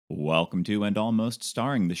Welcome to And Almost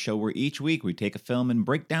Starring, the show where each week we take a film and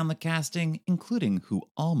break down the casting, including who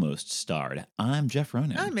almost starred. I'm Jeff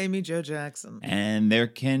Ronan. I'm Amy Jo Jackson. And there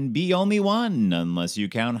can be only one, unless you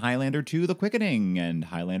count Highlander 2 The Quickening, and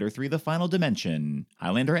Highlander 3 The Final Dimension,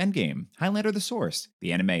 Highlander Endgame, Highlander The Source,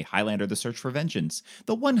 the anime Highlander The Search for Vengeance,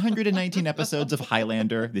 the 119 ebesodes of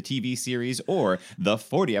Highlander, the TV series, or the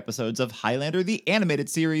 40 episodes of Highlander the Animated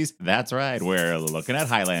Series. That's right, we're looking at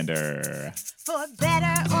Highlander. For better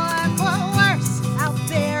or for worse, out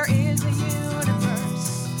there is a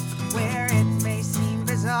universe where it may seem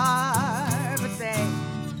bizarre, but they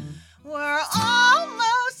were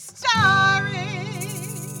almost starring.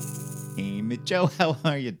 Amy Jo, how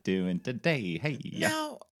are you doing today? Hey.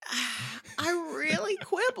 Now, I really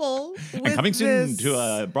quibble with And coming soon this. to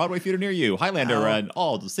a Broadway theater near you, Highlander, and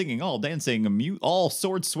all singing, all dancing, all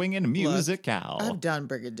sword swinging musical. I've done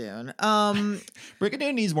Brigadoon.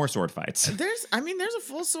 Brigadoon needs more sword fights. There's a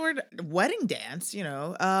full sword wedding dance, you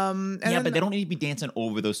know. But they don't need to be dancing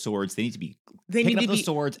over those swords. They need to be picking up those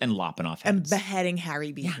swords and lopping off heads. And beheading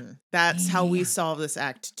Harry Beaton. Yeah. That's how we solve this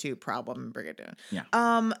Act 2 problem in Brigadoon. Yeah.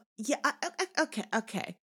 Okay.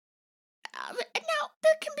 Now,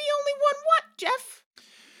 there can be only one what, Jeff?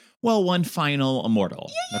 Well, one final immortal.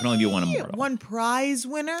 There can only be one immortal. One prize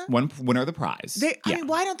winner? One winner of the prize. I mean,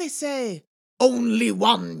 why don't they say, only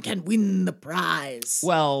one can win the prize?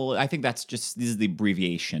 Well, I think this is the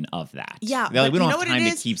abbreviation of that. Yeah, we don't have time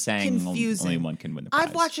to keep saying confusing. only one can win the prize.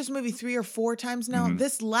 I've watched this movie 3 or 4 times now. Mm-hmm.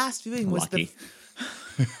 This last viewing was Lucky.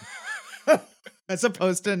 as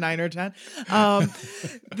opposed to 9 or 10.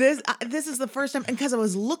 This is the first time, and because I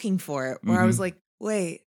was looking for it, where I was like,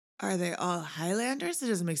 wait, are they all Highlanders? It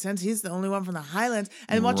doesn't make sense. He's the only one from the Highlands.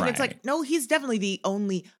 And watching it's like, no, he's definitely the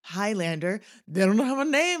only Highlander. They don't have a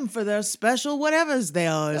name for their special whatever's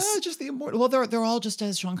theirs. Just the immortal. Well, they're all just,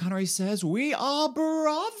 as Sean Connery says, we are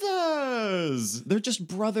brothers. They're just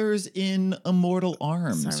brothers in immortal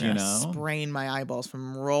arms, Sorry, sprain my eyeballs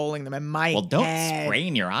from rolling them in my head. Well, don't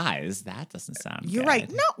sprain your eyes. That doesn't sound You're good. right.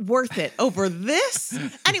 Not worth it over this.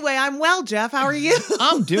 Anyway, I'm well, Jeff. How are you?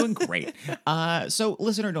 I'm doing great. So,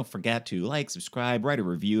 listener, don't forget to like, subscribe, write a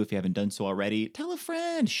review if you haven't done so already. Tell a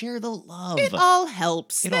friend, share the love. It all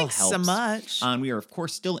helps. Thanks so much. We are, of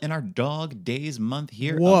course, still in our Dog Days month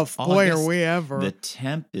here. Woof, boy, are we ever. The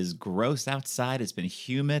temp is gross outside. It's been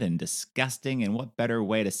humid and disgusting. And what better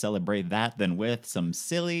way to celebrate that than with some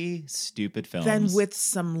silly, stupid films? Than with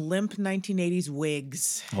some limp 1980s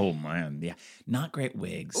wigs. Oh, man. Yeah. Not great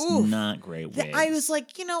wigs. Oof. Not great wigs. I was like,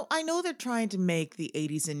 I know they're trying to make the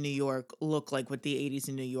 80s in New York look like what the 80s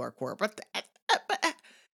in New York were, but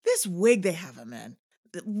this wig they have him in,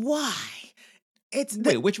 why?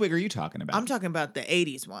 Wait, which wig are you talking about? I'm talking about the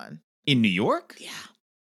 80s one. In New York? Yeah.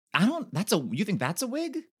 You think that's a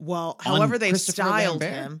wig? Well, however they styled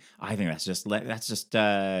him. I think that's just it's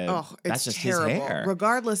terrible. His hair.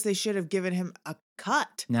 Regardless, they should have given him a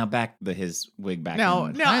cut. Now his wig back no,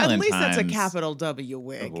 in at least times. that's a capital W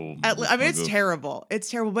wig. Oh, it's terrible. It's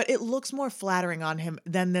terrible, but it looks more flattering on him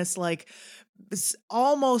than this this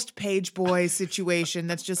almost page boy situation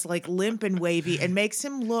that's just like limp and wavy and makes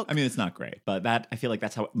him look. I mean, it's not great, but I feel like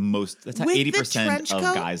that's how 80% of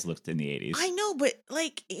guys looked in the 80s. I know, but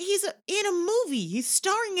he's in a movie. He's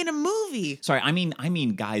starring in a movie. Sorry, I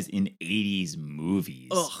mean guys in 80s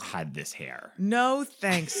movies had this hair. No,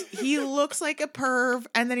 thanks. He looks like a perv,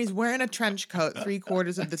 and then he's wearing a trench coat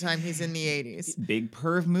 3/4 of the time he's in the 80s. Big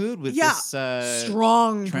perv mood with this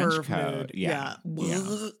strong trench perv coat.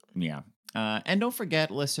 mood. Yeah. And don't forget,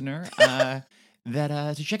 listener,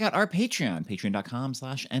 that to check out our Patreon,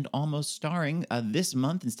 patreon.com/andalmoststarring. This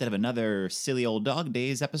month, instead of another silly old Dog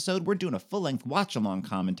Days episode, we're doing a full-length watch-along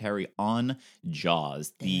commentary on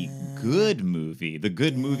Jaws, the good movie in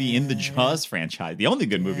the Jaws franchise, the only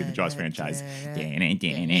good movie in the Jaws franchise.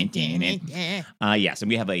 Yes, and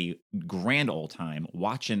we have a grand old time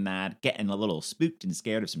watching that, getting a little spooked and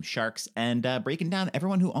scared of some sharks, and breaking down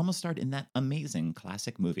everyone who almost starred in that amazing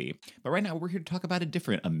classic movie. But right now, we're here to talk about a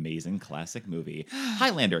different amazing classic movie.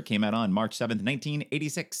 Highlander came out on March 7th,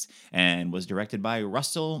 1986, and was directed by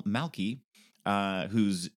Russell Malky,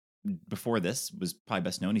 who's before this was probably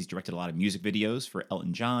best known. He's directed a lot of music videos for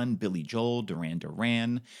Elton John, Billy Joel, Duran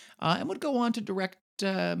Duran, and would go on to direct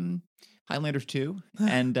Highlander 2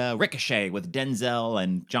 and Ricochet with Denzel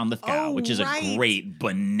and John Lithgow, which is a great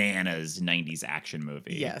bananas 90s action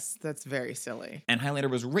movie. Yes, that's very silly. And Highlander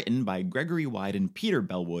was written by Gregory Wyden, Peter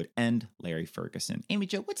Bellwood, and Larry Ferguson. Amy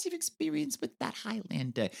Jo, what's your experience with that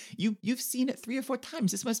Highlander? You've seen it 3 or 4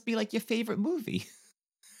 times. This must be like your favorite movie.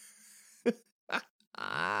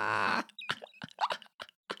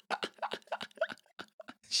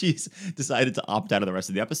 She's decided to opt out of the rest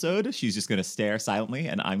of the episode. She's just going to stare silently,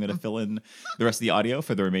 and I'm going to fill in the rest of the audio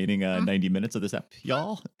for the remaining 90 minutes of this ep,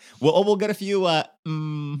 y'all. We'll get a few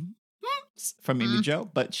from Amy Jo,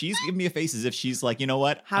 but she's giving me a face as if she's like, you know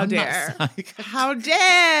what? How dare? How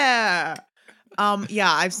dare?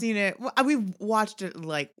 Yeah, I've seen it. We've watched it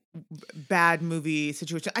like bad movie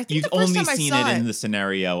situation. I think you've the first only time seen I saw it in the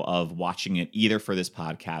scenario of watching it either for this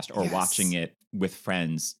podcast or Yes. watching it with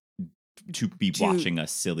friends to be watching a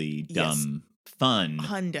silly, dumb, fun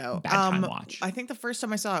Hundo. bad time watch. I think the first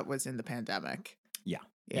time I saw it was in the pandemic. Yeah.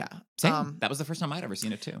 Yeah. Same. That was the first time I'd ever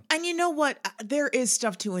seen it too. And you know what? There is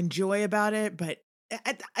stuff to enjoy about it, but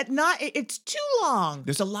it's too long.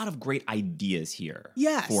 There's a lot of great ideas here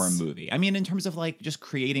Yes. for a movie. I mean, in terms of like just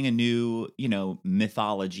creating a new,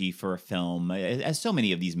 mythology for a film, as so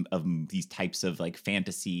many of these types of like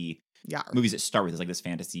fantasy movies that start with is like this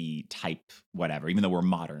fantasy type, whatever, even though we're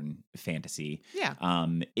modern fantasy. Yeah.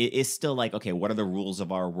 It is still like, okay, what are the rules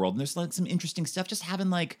of our world? And there's like some interesting stuff. Just having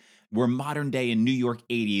like, we're modern day in New York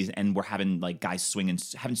 80s and we're having like guys swinging,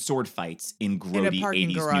 having sword fights in grody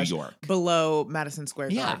 80s garage New York. Below Madison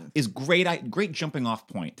Square Garden. Is great jumping off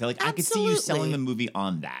point. They're like, I could see you selling the movie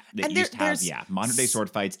on that. That And you just have, modern day sword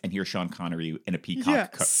fights and here's Sean Connery in a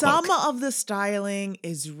peacock cloak. Some of the styling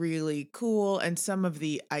is really cool and some of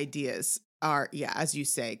the ideas are, as you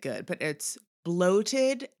say, good. But it's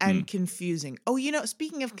bloated and confusing. Oh,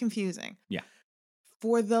 speaking of confusing. Yeah.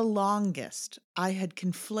 For the longest, I had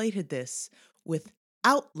conflated this with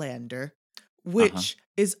Outlander, which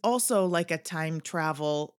is also like a time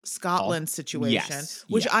travel Scotland situation,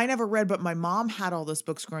 which I never read, but my mom had all those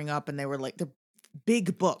books growing up and they were like the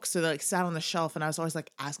big books. So they like sat on the shelf and I was always like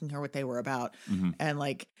asking her what they were about. And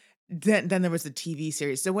like, then there was the TV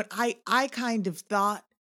series. So when I kind of thought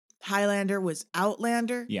Highlander was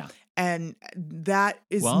Outlander. Yeah. And that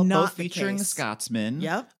is not both featuring the a Scotsman.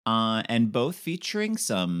 Yep. And both featuring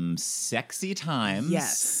some sexy times.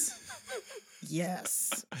 Yes.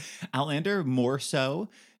 Yes. Outlander more so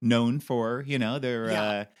known for,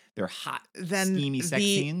 their hot, steamy sex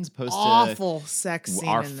scenes. Awful sex scene.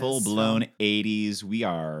 Our full-blown 80s. We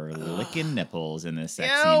are licking nipples in this sex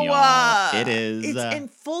scene, y'all. It is. It's in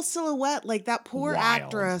full silhouette, like that poor wild.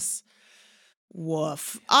 actress.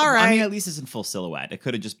 Woof. All right. I mean, at least it's in full silhouette. It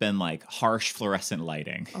could have just been like harsh fluorescent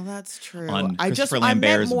lighting. Oh, that's true. On Christopher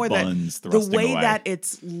Lambert's more buns that the way away. that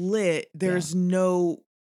it's lit, there's no.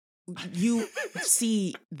 You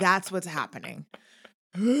see, that's what's happening.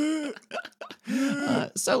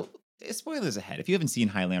 So, spoilers ahead. If you haven't seen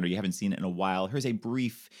Highlander, you haven't seen it in a while, here's a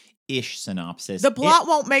brief-ish synopsis. The plot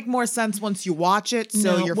won't make more sense once you watch it,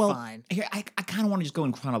 so you're fine. Here, I kind of want to just go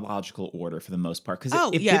in chronological order for the most part,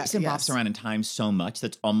 because it dips and bops around in time so much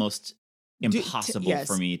that's almost impossible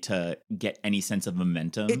for me to get any sense of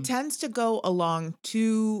momentum. It tends to go along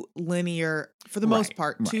two linear, for the most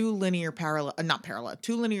part, two linear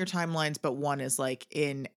two linear timelines, but one is like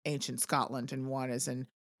in ancient Scotland and one is in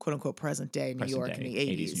quote unquote present day New York in the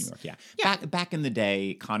 80s. New York, yeah. Back in the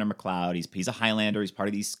day, Connor MacLeod, he's a Highlander, he's part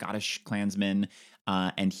of these Scottish clansmen,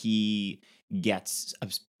 and he gets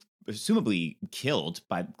presumably killed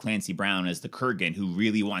by Clancy Brown as the Kurgan, who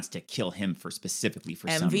really wants to kill him specifically for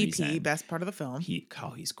some reason. MVP, best part of the film.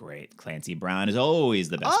 He's great. Clancy Brown is always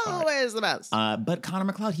the best part. Always the best. But Connor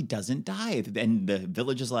MacLeod, he doesn't die. And the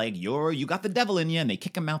village is like, you got the devil in you, and they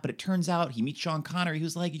kick him out. But it turns out he meets Sean Connery,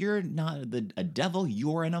 who's like, you're not a devil,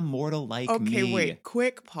 you're an immortal like me. Okay, wait,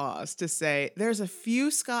 quick pause to say, there's a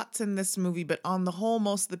few Scots in this movie, but on the whole,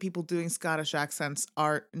 most of the people doing Scottish accents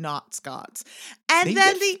are not Scots. And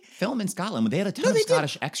they film in Scotland. They had a ton of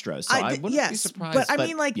Scottish extras, so I wouldn't be surprised. But I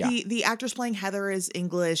mean, like the actors playing Heather is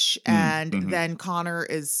English, and then Connor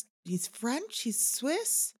he's French, he's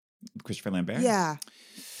Swiss. Christopher Lambert. Yeah.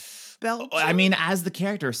 Belgium? I mean, as the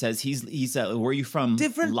character says, he's where are you from?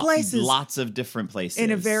 Different places. Lots of different places.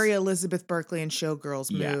 In a very Elizabeth Berkley and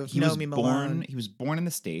Showgirls move. He was born in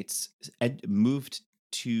the States, moved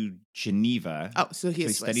to Geneva. Oh, so he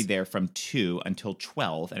studied there from 2 until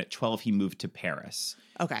 12, and at 12 he moved to Paris.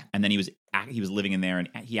 Okay. And then he was living in there, and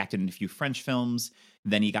he acted in a few French films.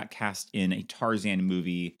 Then he got cast in a Tarzan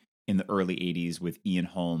movie in the early 80s with Ian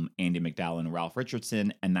Holm, Andy McDowell, and Ralph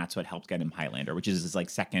Richardson, and that's what helped get him Highlander, which is his like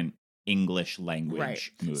second English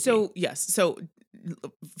language movie. So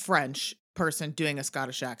French person doing a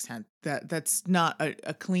Scottish accent, that's not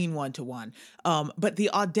a clean one-to-one. But the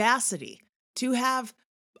audacity to have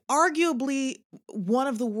arguably one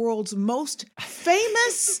of the world's most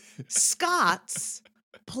famous Scots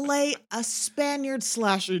play a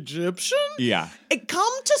Spaniard/Egyptian? Yeah.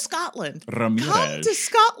 Come to Scotland. Ramirez. Come to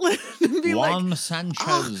Scotland and be Juan like,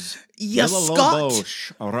 Sanchez. yes,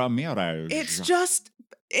 Scott. Ramirez. It's just,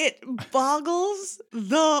 It boggles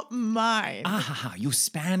the mind. Ah, you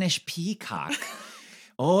Spanish peacock.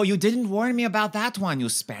 Oh, you didn't warn me about that one, you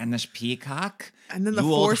Spanish peacock. And then the You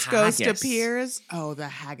old Force Ghost haggis. appears. Oh, the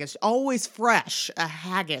haggis. Always fresh. A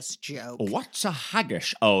haggis joke. What's a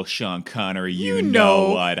haggis? Oh, Sean Connery, you You know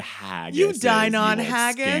know. what haggis You is, dine you on old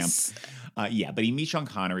haggis. scamp. Yeah, but he meets Sean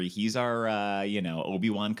Connery. He's our,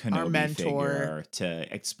 Obi-Wan Kenobi mentor. figure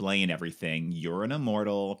to explain everything. You're an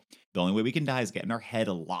immortal. The only way we can die is getting our head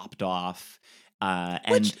lopped off. And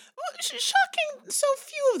Which, shocking, so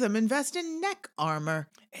few of them invest in neck armor.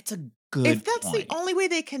 it's a good If that's point. the only way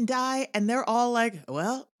they can die, and they're all like,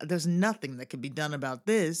 well, there's nothing that can be done about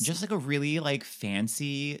this. Just like a really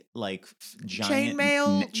fancy giant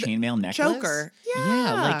Chainmail chainmail necklace. choker. Yeah,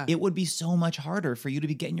 Yeah. like it would be so much harder for you to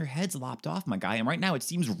be getting your heads lopped off, my guy. And right now it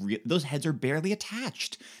seems those heads are barely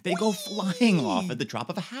attached. They go flying off at the drop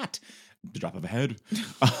of a hat. The drop of a head.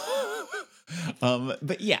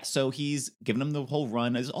 But yeah, so he's giving him the whole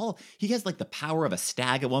run. He has like the power of a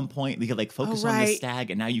stag at one point. He could like focus on the right.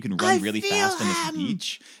 stag, and now you can run I really feel fast on this him.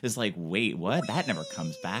 beach. It's like, wait, what? That never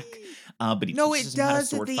comes back. But he No, teaches it him how to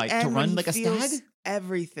does at sword the fight end to when run he like a feels stag.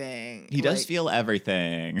 everything. He does Like, feel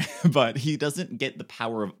everything, but he doesn't get the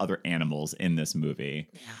power of other animals in this movie.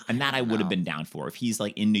 yeah, And that I don't would have know. been down for. If he's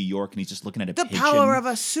like in New York and he's just looking at a The pigeon. power of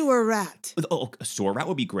a sewer rat. Oh, a sewer rat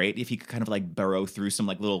would be great if he could kind of like burrow through some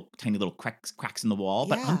like little tiny little cracks in the wall.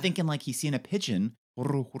 But I'm Yeah. thinking like he's seeing a pigeon.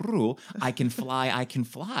 I can fly, I can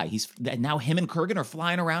fly. Now him and Kurgan are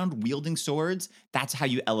flying around wielding swords. That's how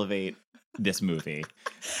you elevate this movie.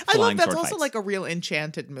 I love Flying that's sword also fights. like a real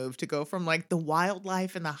enchanted move to go from like the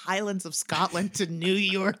wildlife in the Highlands of Scotland to New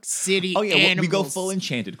York City. Oh yeah, we go animals. full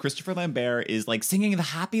enchanted. Christopher Lambert is like singing the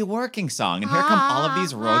happy working song, and here come all of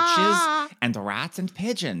these roaches and rats and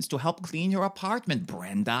pigeons to help clean your apartment,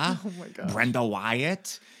 Brenda. Oh my god, Brenda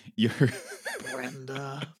Wyatt. You're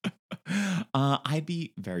Brenda. I'd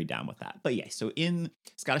be very down with that. But yeah, so in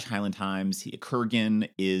Scottish Highland Times, Kurgan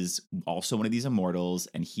is also one of these immortals,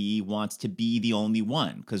 and he wants to be the only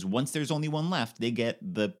one, because once there's only one left, they get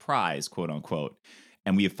the prize, quote unquote.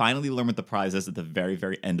 And we have finally learned what the prize is at the very,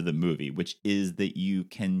 very end of the movie, which is that you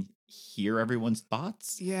can hear everyone's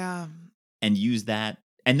thoughts Yeah, and use that.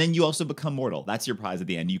 And then you also become mortal. That's your prize at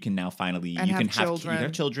the end. You can now finally And you have can have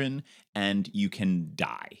children. children, and you can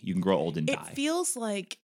die. You can grow old and it die. feels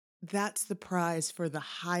like that's the prize for the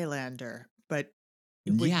Highlander, but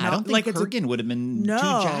Yeah, I don't think it's a- Kurgan would have been too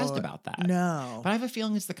jazzed about that. No, But I have a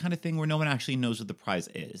feeling it's the kind of thing where no one actually knows what the prize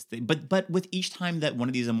is. But with each time that one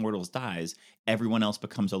of these immortals dies, everyone else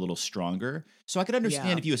becomes a little stronger. So I could understand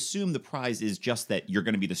Yeah. if you assume the prize is just that you're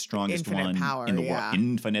going to be the strongest Infinite one power, in the yeah. world.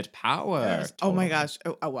 Infinite power. Yes. Oh my Totally. gosh.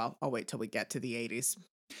 Oh well, I'll wait till we get to the 80s.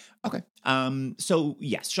 Okay. So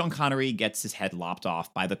yes, Sean Connery gets his head lopped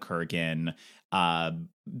off by the Kurgan.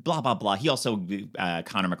 Blah blah blah. He also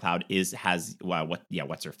Connor McLeod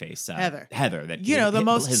what's her face? Heather. Heather. That You know, the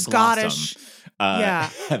most his Scottish. blossom. Yeah.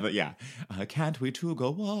 Heather, yeah. Can't we two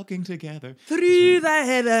go walking together? Through the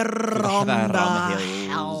heather on heather the on the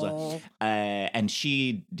hills. hill. And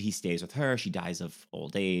he stays with her. She dies of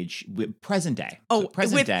old age. Present day. Oh, So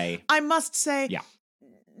present with- day. I must say, Yeah.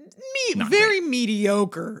 Not very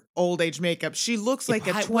mediocre old age makeup. She looks like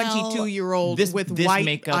a Well, 22-year-old this with this white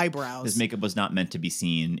makeup, eyebrows. This makeup was not meant to be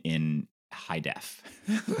seen in high def.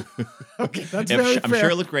 Okay, that's very I'm fair. sure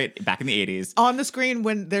it looked great back in the 80s. On the screen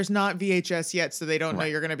when there's not VHS yet, so they don't know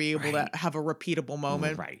Right, you're going to be able right. to have a repeatable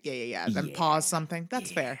moment. Right. Yeah. Then Yeah, pause something.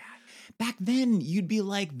 That's fair. Back then, you'd be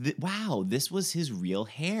like, wow, this was his real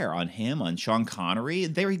hair on him, on Sean Connery.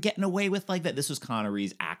 They were getting away with like that. This was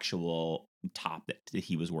Connery's actual top that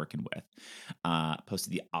he was working with. Opposed to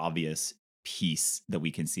the obvious piece that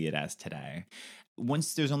we can see it as today.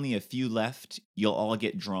 Once there's only a few left, you'll all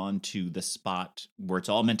get drawn to the spot where it's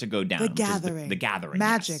all meant to go down. The which is Gathering. The Gathering.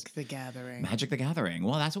 Magic yes. the Gathering. Magic the Gathering.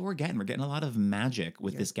 Well, that's what we're getting. We're getting a lot of magic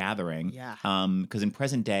with this gathering. Yeah. Because in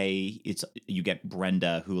present day, you get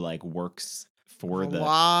Brenda who like works for a the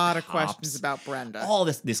lot of cops. questions about Brenda. All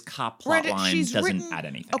this cop plot Brenda, line she's doesn't written- add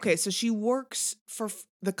anything. Okay, so she works for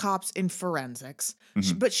the cops in forensics,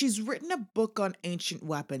 Mhm. but she's written a book on ancient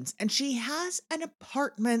weapons, and she has an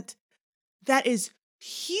apartment that is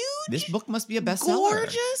huge, This book must be a bestseller.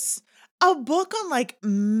 gorgeous. A book on like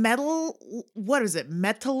metal. What is it?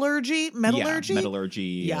 Metallurgy. Metallurgy. Yeah, metallurgy.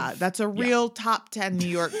 Yeah, that's a yeah. real top 10 New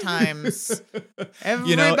York Times.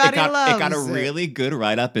 You know, Everybody it got a loves it. really good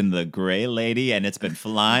write up in the Gray Lady, and it's been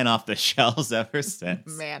flying off the shelves ever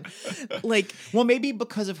since. Man, like Well, maybe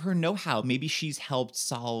because of her know-how, maybe she's helped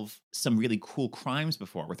solve some really cool crimes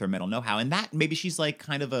before with her metal know-how, and that maybe she's like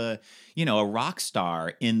kind of a rock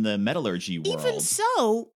star in the metallurgy world. even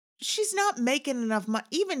so, she's not making enough money,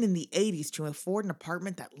 even in the 80s, to afford an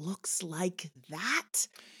apartment that looks like that.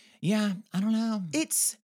 Yeah, I don't know.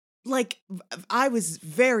 It's like, I was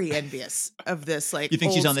very envious of this. Like, you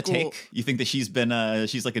think she's on the school. take? You think that she's been,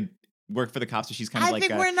 she's like a work for the cops, so she's kind of like. I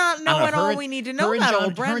think we're not knowing all we need to know about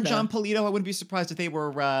old Brenda. Her and John Polito, I wouldn't be surprised if they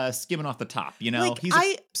were skimming off the top. You know, Like, he's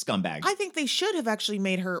a scumbag. I think they should have actually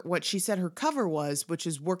made her what she said her cover was, which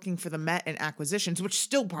is working for the Met and acquisitions, which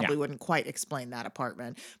still probably wouldn't quite explain that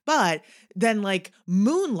apartment. But then, like,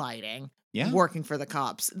 moonlighting. Yeah. Working for the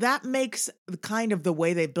cops. That makes kind of the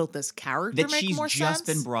way they built this character make more sense. That she's just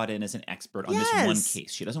been brought in as an expert on this one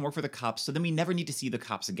case. She doesn't work for the cops, so then we never need to see the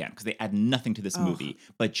cops again because they add nothing to this movie.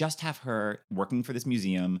 But just have her working for this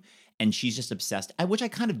museum, and she's just obsessed. Which I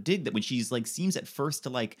kind of dig that when she's like seems at first to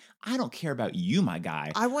like, I don't care about you, my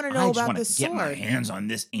guy. I want to know about this sword. I just want to get my hands on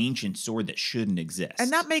this ancient sword that shouldn't exist.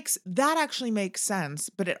 And that actually makes sense,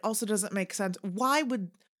 but it also doesn't make sense. Why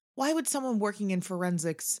would someone working in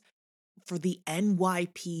forensics for the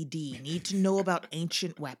NYPD need to know about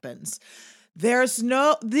ancient weapons? These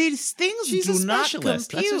things do not compute.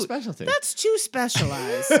 That's her specialty. That's too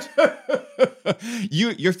specialized.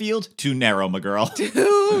 Your field too narrow, my girl.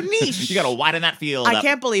 Too niche. You got to widen that field. I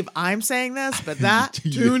can't believe I'm saying this, but that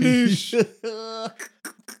too niche.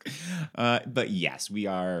 But yes, we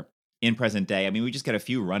are in present day. I mean, we just got a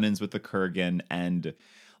few run-ins with the Kurgan and.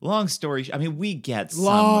 Long story. I mean, we get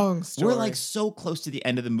long story. We're like so close to the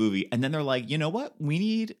end of the movie, and then they're like, you know what? We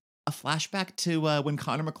need a flashback to when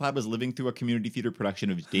Connor McLeod was living through a community theater production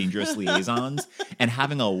of Dangerous Liaisons and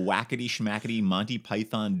having a whackety schmackety Monty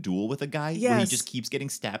Python duel with a guy where he just keeps getting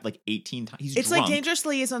stabbed like 18 times. He's drunk. Like Dangerous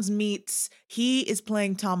Liaisons meets he is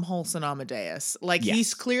playing Tom Hulce in Amadeus. Like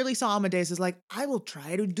he's clearly saw Amadeus as like, I will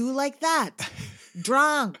try to do like that.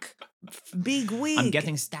 Drunk. Big weak. I'm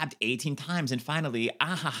getting stabbed 18 times, and finally,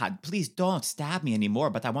 please don't stab me anymore,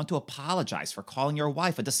 but I want to apologize for calling your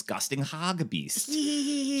wife a disgusting hog beast.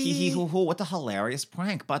 What a hilarious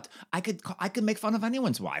prank, but I could make fun of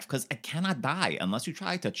anyone's wife, because I cannot die unless you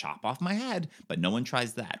try to chop off my head, but no one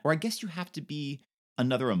tries that. Or I guess you have to be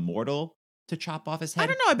another immortal to chop off his head. I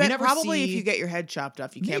don't know, I bet probably if you get your head chopped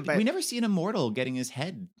off, you can't. We never see an immortal getting his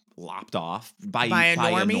head lopped off by a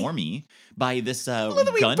normie, by this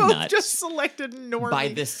gun nut. Just selected normie. By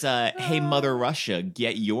this hey Mother Russia,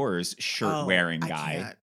 get yours shirt wearing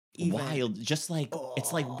guy. Wild, just like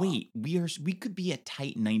it's like, wait, we could be a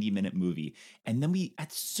tight 90-minute movie, and then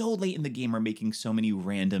at so late in the game are making so many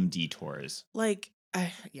random detours. Like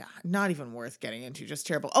not even worth getting into. Just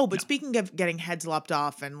terrible. Oh, but speaking of getting heads lopped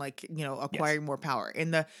off and like, you know, acquiring more power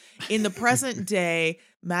in the present day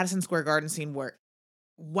Madison Square Garden scene where.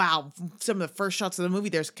 Wow, some of the first shots of the movie,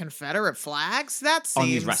 there's Confederate flags. That seems... On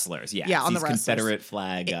these wrestlers, on the wrestlers. Confederate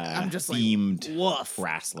flag I'm just themed like,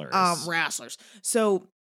 wrestlers. Wrestlers. So,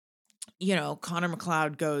 you know, Connor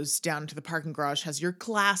McLeod goes down to the parking garage, has your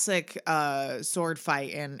classic sword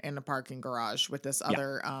fight in a parking garage with this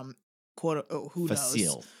other quote, who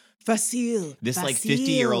Facile. knows? Facile. This like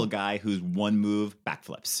 50-year-old guy whose one move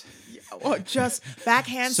backflips. Just back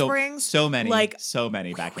handsprings. So many back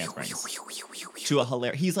handsprings. To a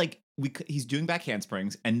hilarious. He's like he's doing back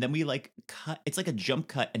handsprings, and then we like cut. It's like a jump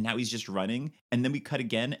cut, and now he's just running, and then we cut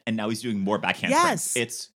again, and now he's doing more back handsprings. Yes,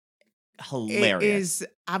 it's hilarious. It is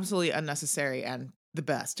absolutely unnecessary and the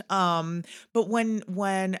best. But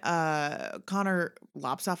when Connor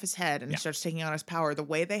lops off his head and he starts taking on his power, the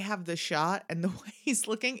way they have the shot and the way he's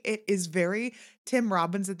looking, it is very Tim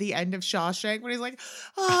Robbins at the end of Shawshank when he's like,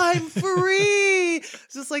 I'm free.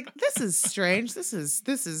 It's just like, this is strange. This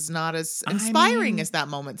is not as inspiring as that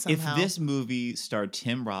moment somehow. If this movie starred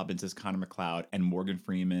Tim Robbins as Connor McLeod and Morgan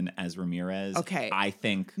Freeman as Ramirez, I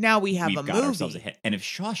think now we've got ourselves a hit. And if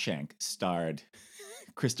Shawshank starred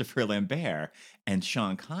Christopher Lambert and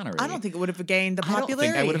Sean Connery, I don't think it would have gained the popularity. I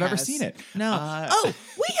don't think I would have ever seen it. No.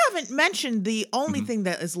 We haven't mentioned the only thing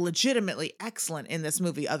that is legitimately excellent in this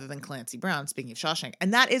movie other than Clancy Brown, speaking of Shawshank,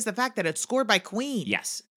 and that is the fact that it's scored by Queen.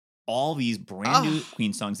 Yes. All these brand new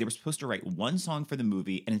Queen songs. They were supposed to write one song for the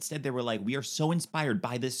movie, and instead they were like, we are so inspired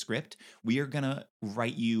by this script, we are going to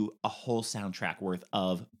write you a whole soundtrack worth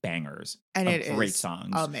of bangers. And it is great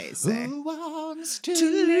songs. Amazing. Who wants to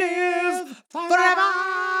live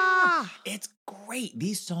forever? It's great.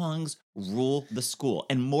 These songs rule the school,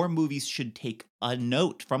 and more movies should take a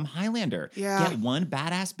note from Highlander. Yeah. Get one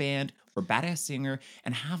badass band or badass singer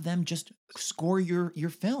and have them just score your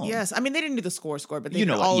film. Yes. I mean, they didn't do the score, but they did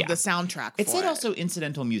all of the soundtrack for it. Said also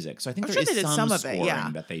incidental music, so I think there is some of it,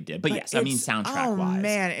 scoring that they did. But yes, I mean soundtrack-wise. Oh,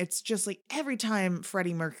 man, it's just like every time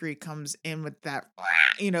Freddie Mercury comes in with that,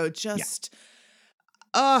 you know, just...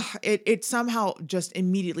 it somehow just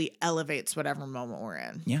immediately elevates whatever moment we're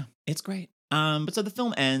in. Yeah, it's great. But so the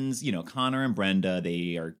film ends, Connor and Brenda,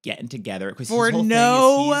 they are getting together because his For whole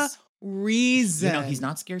no thing is reason. he's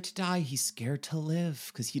not scared to die. He's scared to live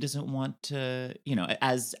because he doesn't want to,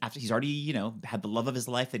 as after he's already, had the love of his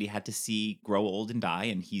life that he had to see grow old and die.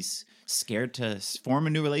 And he's scared to form a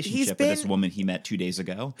new relationship with this woman he met 2 days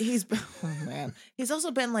ago. Oh man. He's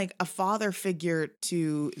also been like a father figure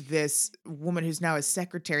to this woman who's now his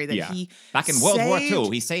secretary that he back in World War II,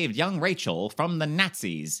 he saved young Rachel from the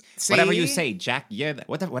Nazis. See? Whatever you say, Jack,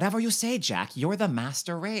 whatever you say, Jack, you're the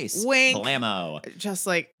master race. Wink. Blammo. Just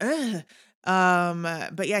like, ugh.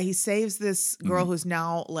 But yeah, he saves this girl who's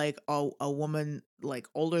now like a woman like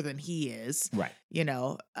older than he is. Right.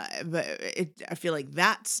 But I feel like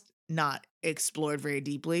that's not explored very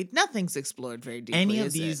deeply. Nothing's explored very deeply. Any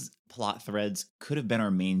of these plot threads could have been our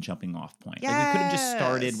main jumping off point. Like we could have just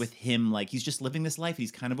started with him, like he's just living this life.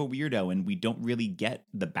 He's kind of a weirdo, and we don't really get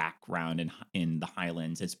the background in the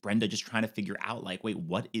Highlands. It's Brenda just trying to figure out, like, wait,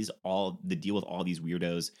 what is all the deal with all these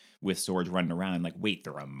weirdos with swords running around? Like, wait,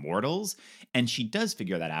 they're immortals? And she does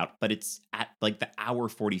figure that out, but it's at like the hour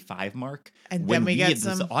 45 mark. And then we get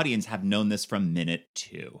as the audience have known this from minute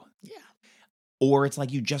 2. Yeah. Or it's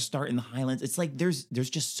like you just start in the Highlands. It's like there's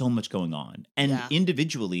just so much going on. And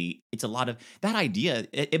individually, it's a lot of that idea.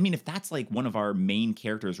 I mean, if that's like one of our main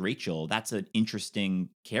characters, Rachel, that's an interesting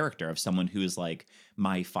character of someone who is like,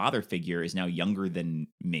 my father figure is now younger than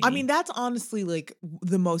me. I mean, that's honestly like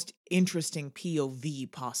the most interesting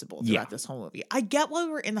POV possible throughout this whole movie. I get why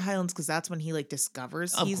we're in the Highlands because that's when he like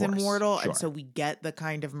discovers he's immortal. Sure. And so we get the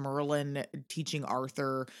kind of Merlin teaching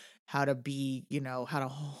Arthur how to be, how to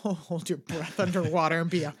hold your breath underwater and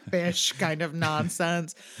be a fish kind of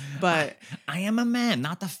nonsense. But I am a man,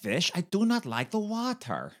 not a fish. I do not like the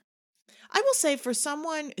water. I will say for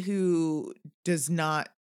someone who does not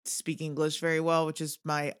speak English very well, which is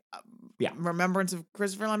my remembrance of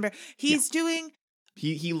Christopher Lambert, he's doing...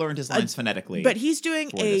 He learned his lines phonetically. But he's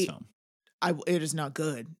doing this film. It is not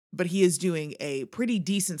good, but he is doing a pretty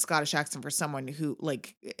decent Scottish accent for someone who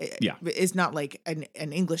is not like an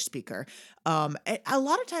English speaker. A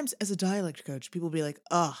lot of times as a dialect coach, people be like,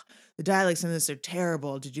 "Oh, the dialects in this are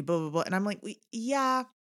terrible. Did you blah blah blah?" And I'm like, "Yeah."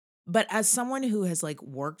 But as someone who has like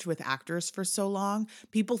worked with actors for so long,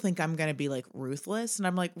 people think I'm going to be like ruthless, and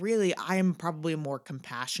I'm like, really, I am probably a more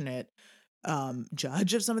compassionate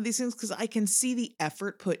judge of some of these things because I can see the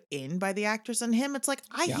effort put in by the actors and him. It's like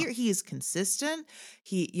I hear he is consistent.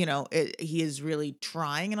 He is really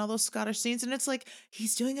trying in all those Scottish scenes, and it's like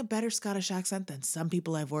he's doing a better Scottish accent than some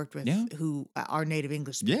people I've worked with who are native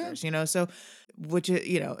English speakers. So which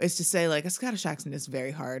is to say like a Scottish accent is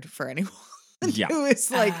very hard for anyone. Who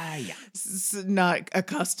is like not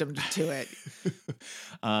accustomed to it.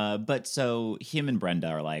 But so him and Brenda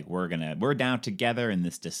are like, we're down together in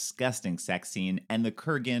this disgusting sex scene, and the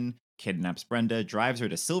Kurgan kidnaps Brenda, drives her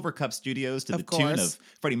to Silver Cup Studios to the tune of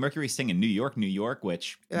Freddie Mercury singing New York, New York,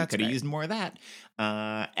 which we could have used more of that.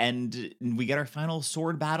 And we get our final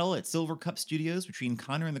sword battle at Silver Cup Studios between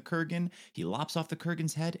Connor and the Kurgan. He lops off the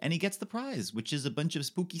Kurgan's head and he gets the prize, which is a bunch of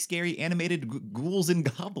spooky, scary animated ghouls and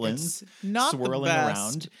goblins swirling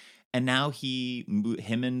around. And now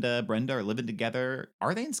him and Brenda are living together.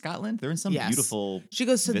 Are they in Scotland? They're in some beautiful She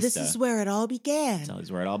goes, so vista. This is where it all began. This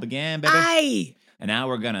is where it all began, baby. Aye! And now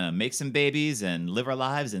we're going to make some babies and live our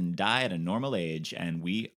lives and die at a normal age. And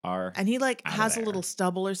we are And he like has a little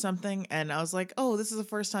stubble or something. And I was like, oh, this is the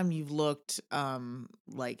first time you've looked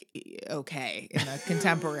like okay in the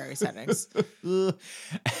contemporary settings.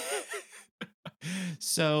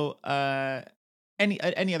 So,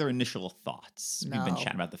 any other initial thoughts? No. We've been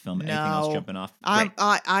chatting about the film. Anything else jumping off?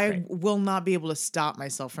 I will not be able to stop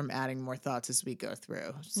myself from adding more thoughts as we go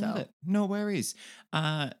through. So no worries.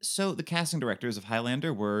 So the casting directors of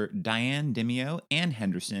Highlander were Diane Dimeo, Ann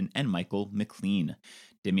Henderson, and Michael McLean.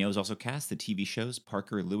 Dimeo has also cast the TV shows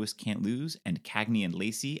Parker Lewis Can't Lose and Cagney and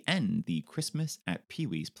Lacey and the Christmas at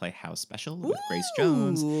Pee-wee's Playhouse special with Grace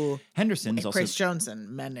Jones. Henderson is also... Grace Jones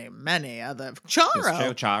and many other...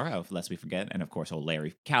 Charo! Charo, lest we forget. And of course,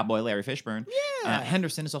 Cowboy Larry Fishburne. Yeah.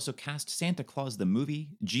 Henderson has also cast Santa Claus the Movie,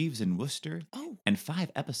 Jeeves and Wooster, and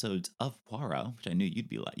 5 episodes of Poirot, which I knew you'd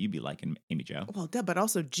be liking, Amy Jo. Well, but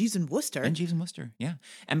also Jeeves and Wooster. And Jeeves and Wooster, yeah.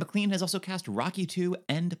 And McLean has also cast Rocky II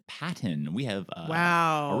and Patton. We have...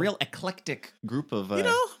 wow. A real eclectic group of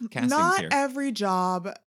castings not here. Every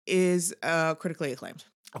job is critically acclaimed.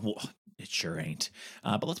 Well, It sure ain't.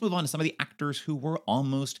 But let's move on to some of the actors who were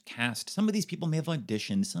almost cast. Some of these people may have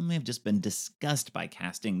auditioned, some may have just been disgusted by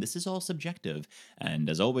casting. This is all subjective. And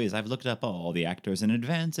as always, I've looked up all the actors in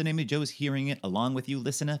advance, and Amy Jo's hearing it along with you,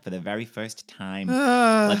 listener, for the very first time.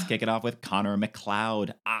 Let's kick it off with Connor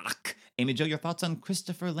McLeod. Amy Jo, your thoughts on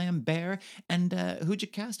Christopher Lambert? And who'd you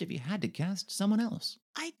cast if you had to cast someone else?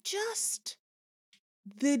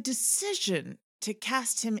 The decision to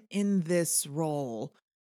cast him in this role,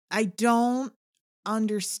 I don't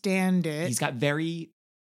understand it. He's got very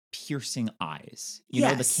piercing eyes. You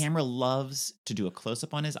know, the camera loves to do a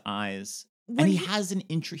close-up on his eyes. And he has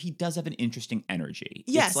he does have an interesting energy.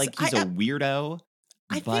 Yes. It's like he's a weirdo.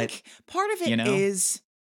 I think part of it is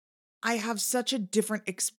I have such a different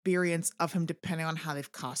experience of him depending on how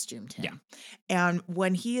they've costumed him. Yeah. And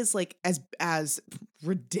when he is like as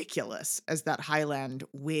ridiculous as that Highland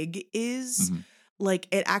wig is, like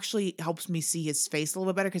it actually helps me see his face a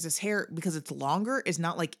little bit better because his hair, because it's longer, is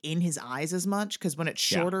not like in his eyes as much. Because when it's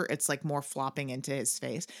shorter, it's like more flopping into his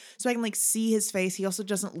face. So I can like see his face. He also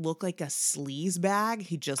doesn't look like a sleaze bag.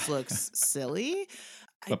 He just looks silly.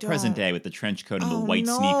 But present day with the trench coat and the white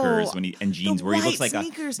sneakers and jeans, where he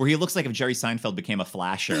looks like if Jerry Seinfeld became a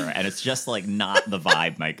flasher, and it's just like not the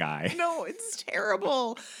vibe, my guy. No, it's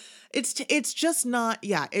terrible. It's just not.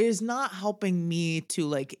 Yeah, it is not helping me to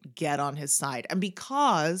like get on his side, and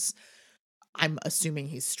because I'm assuming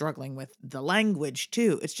he's struggling with the language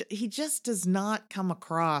too. He just does not come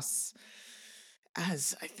across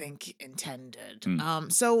as I think intended.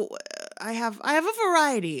 So I have a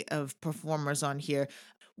variety of performers on here.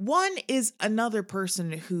 One is another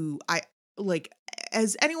person who I like,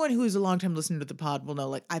 as anyone who is a longtime listener to the pod will know,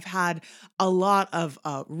 like I've had a lot of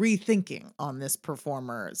rethinking on this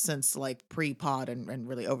performer since like pre-pod and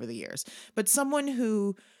really over the years. But someone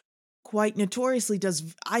who quite notoriously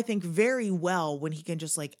does, I think, very well when he can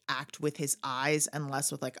just like act with his eyes and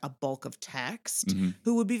less with like a bulk of text,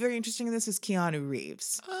 who would be very interesting in this is Keanu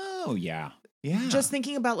Reeves. Oh, yeah. Yeah. Just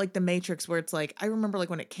thinking about like The Matrix, where it's like, I remember like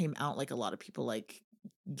when it came out, like a lot of people like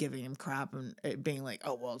giving him crap and it being like,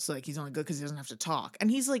 oh, well, it's like he's only good because he doesn't have to talk. And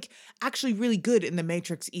he's like actually really good in The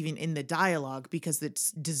Matrix, even in the dialogue, because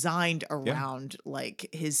it's designed around like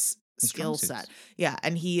his skill set. Yeah.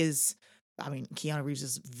 And Keanu Reeves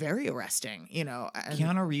is very arresting, you know. And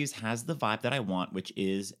Keanu Reeves has the vibe that I want, which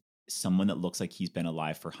is someone that looks like he's been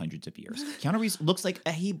alive for hundreds of years. Keanu Reeves looks like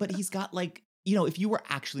but he's got like, you know, if you were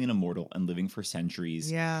actually an immortal and living for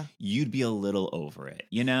centuries, you'd be a little over it.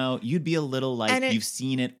 You know, you'd be a little like you've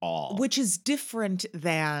seen it all. Which is different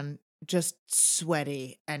than just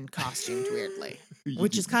sweaty and costumed weirdly,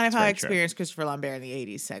 which is kind of how I experienced Christopher Lambert in the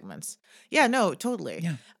 80s segments. Yeah, no, totally.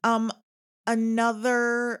 Yeah.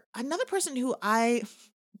 Another person who I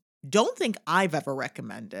don't think I've ever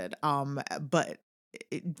recommended, but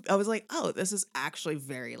I was like, oh, this is actually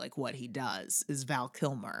very like what he does, is Val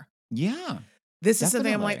Kilmer. Yeah. This is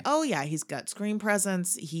something I'm like, oh yeah, he's got screen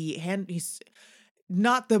presence. He's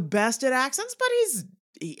not the best at accents, but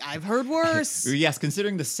I've heard worse. Yes,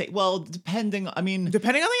 considering the Saint. Well, depending on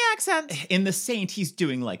the accent. In the Saint, he's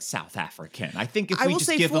doing like South African. I think if we just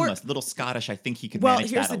give him a little Scottish, I think he could manage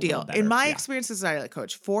that. Well, here's the deal. In my experience as a dialect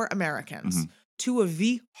coach, for Americans, two of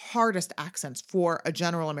the hardest accents for a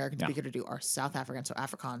general American speaker to do are South African, so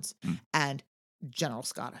Afrikaans, and General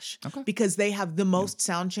Scottish, because they have the most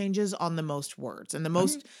sound changes on the most words and the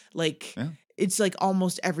most it's like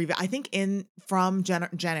almost every, I think from General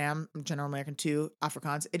American to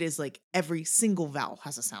Afrikaans, it is like every single vowel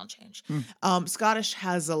has a sound change. Scottish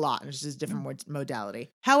has a lot, and it's just a different modality.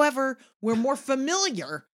 However, we're more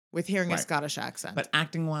familiar with hearing a Scottish accent. But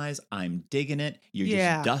acting wise, I'm digging it. You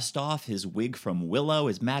just dust off his wig from Willow,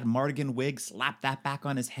 his Mad Mardigan wig, slap that back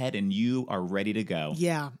on his head, and you are ready to go.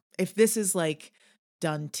 Yeah. If this is like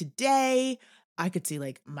done today, I could see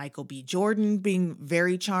like Michael B. Jordan being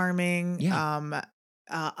very charming. Yeah.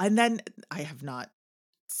 And then I have not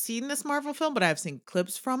seen this Marvel film, but I've seen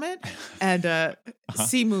clips from it. And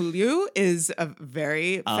Simu Liu is a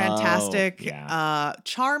very fantastic,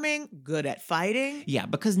 charming, good at fighting. Yeah,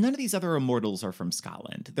 because none of these other immortals are from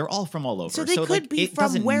Scotland. They're all from all over. So they could be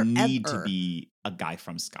from wherever. It doesn't need to be a guy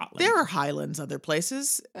from Scotland. There are Highlands other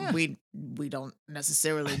places. We don't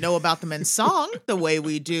necessarily know about them in song the way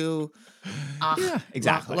we do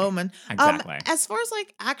exactly. Loch Lomond. Exactly. As far as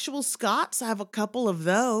like actual Scots, I have a couple of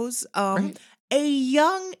those. A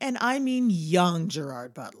young, and I mean young,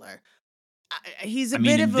 Gerard Butler. He's a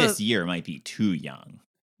bit of this year might be too young.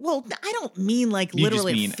 Well, I don't mean like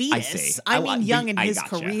literally fetus. I mean young in his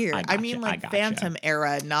career. I mean like Phantom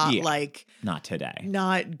era, not like not today.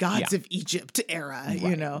 Not Gods of Egypt era,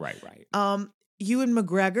 you know. Right. Ewan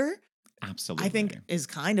McGregor. Absolutely. I think is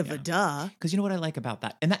kind of a duh. Because you know what I like about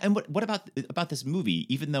that? And what about this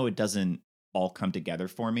movie, even though it doesn't all come together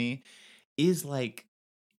for me, is like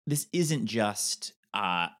this isn't just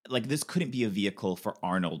like this couldn't be a vehicle for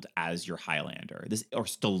Arnold as your Highlander. This or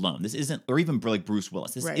Stallone. This isn't or even like Bruce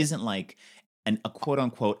Willis. This isn't like a quote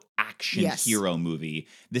unquote action hero movie.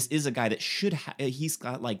 This is a guy that should he's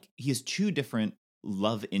got like he has two different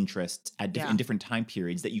love interests at in different time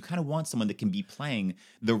periods that you kind of want someone that can be playing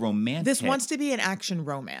the romantic. This wants to be an action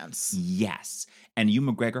romance. Yes. And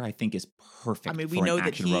Ewan McGregor, I think, is perfect. I mean, we know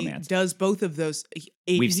that he romance. Does both of those.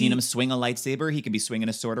 We've seen him swing a lightsaber. He could be swinging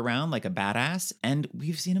a sword around like a badass. And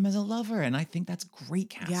we've seen him as a lover. And I think that's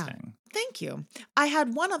great casting. Yeah. Thank you. I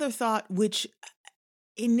had one other thought, which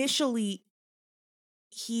initially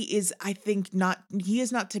he is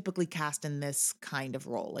not typically cast in this kind of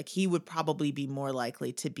role. Like he would probably be more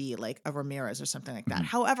likely to be like a Ramirez or something like that. Mm-hmm.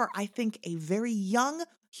 However, I think a very young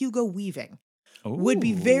Hugo Weaving would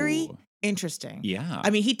be very interesting. Yeah. I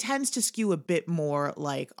mean, he tends to skew a bit more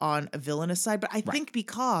like on a villainous side, but I think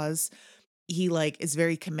because he like is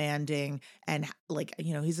very commanding and like,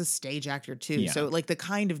 you know, he's a stage actor too. Yeah. So like the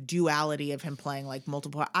kind of duality of him playing like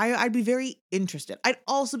multiple, I'd be very interested. I'd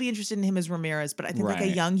also be interested in him as Ramirez, but I think like a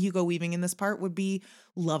young Hugo Weaving in this part would be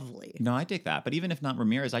lovely. No, I dig that. But even if not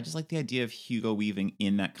Ramirez, I just like the idea of Hugo Weaving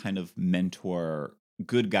in that kind of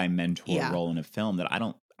good guy mentor role in a film that I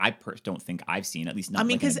don't think I've seen, at least not. I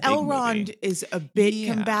mean, because Elrond is a bit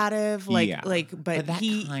combative, but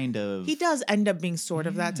he does end up being sort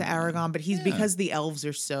of that to Aragorn, but he's because the elves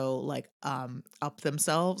are so like up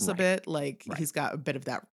themselves a bit, like he's got a bit of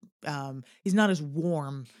that. He's not as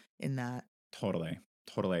warm in that. Totally.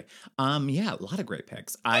 Yeah, a lot of great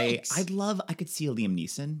picks. I could see a Liam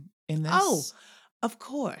Neeson in this. Oh, of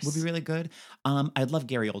course, would be really good. I'd love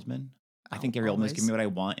Gary Oldman. I think Gary Oldman's giving me what I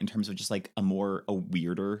want in terms of just like a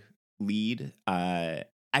weirder lead. I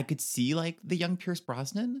could see like the young Pierce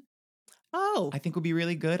Brosnan. Oh, I think would be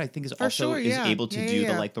really good. I think is able to do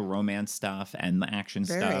the romance stuff and the action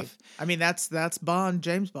stuff. I mean, that's Bond,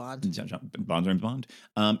 James Bond. James Bond.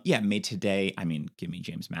 Made today. I mean, give me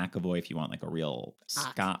James McAvoy if you want like a real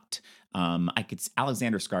Scott.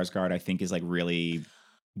 Alexander Skarsgård, I think, is like really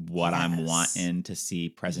what I'm wanting to see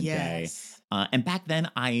present day. And back then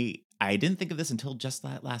I didn't think of this until just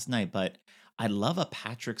last night, but I love a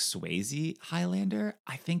Patrick Swayze Highlander.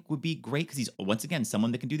 I think would be great because he's, once again,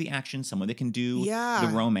 someone that can do the action, someone that can do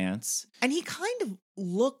the romance. And he kind of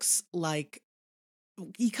looks like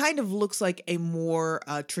a more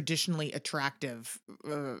traditionally attractive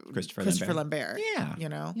Christopher Lambert. Yeah. You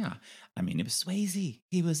know? Yeah. I mean, it was Swayze.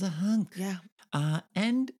 He was a hunk. Yeah.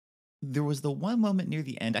 And there was the one moment near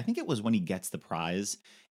the end, I think it was when he gets the prize,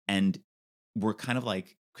 and we're kind of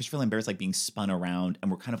like, Christopher Lambert's like being spun around and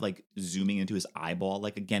we're kind of like zooming into his eyeball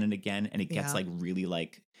like again and again. And it gets like really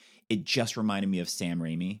like, it just reminded me of Sam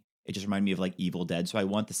Raimi. It just reminded me of like Evil Dead. So I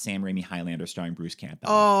want the Sam Raimi Highlander starring Bruce Campbell.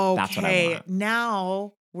 Oh, that's what I want.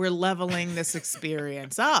 Now we're leveling this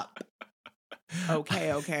experience up. Okay.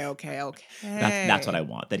 That's what I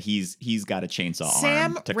want. That he's got a chainsaw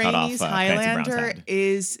Sam arm to Raimi's cut off Highlander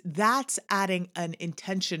that's adding an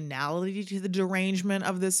intentionality to the derangement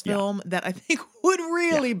of this film that I think would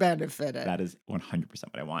really benefit it. That is 100%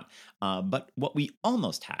 what I want. But what we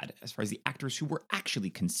almost had, as far as the actors who were actually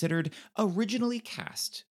considered originally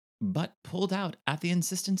cast, but pulled out at the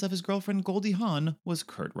insistence of his girlfriend Goldie Hawn, was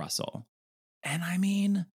Kurt Russell. And I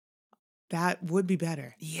mean, that would be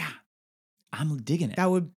better. Yeah. I'm digging it. That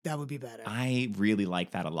would be better. I really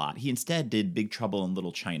like that a lot. He instead did Big Trouble in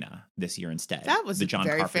Little China this year instead. That was the John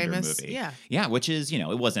very Carpenter famous movie. Yeah. Yeah, which is,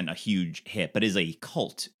 it wasn't a huge hit, but is a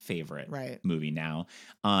cult favorite movie now.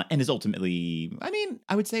 And is ultimately, I mean,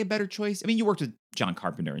 I would say a better choice. I mean, you worked with John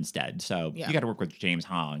Carpenter instead, so you got to work with James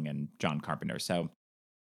Hong and John Carpenter. So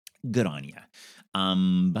good on you.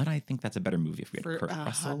 But I think that's a better movie if we had Kurt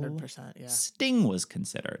Russell. 100%, yeah. Sting was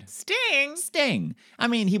considered. Sting. I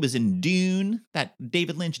mean, he was in Dune, that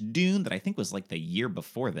David Lynch Dune that I think was like the year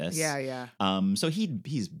before this. Yeah. So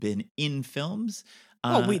he's been in films.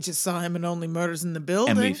 Well, we just saw him in Only Murders in the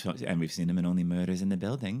Building. And we've seen him in Only Murders in the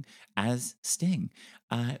Building as Sting.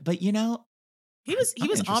 But he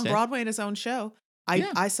was on Broadway in his own show.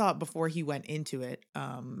 I saw it before he went into it.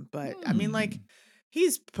 But I mean, like,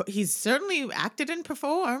 he's certainly acted and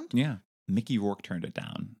performed. Yeah. Mickey Rourke turned it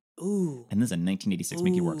down. Ooh. And this is a 1986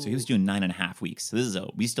 Mickey Rourke. So he was doing 9.5 weeks. So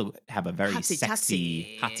we still have a very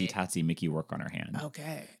sexy, hotsy-totsy Mickey Rourke on our hand.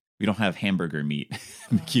 Okay. We don't have hamburger meat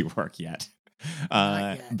Mickey Rourke yet.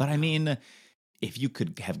 But I mean, if you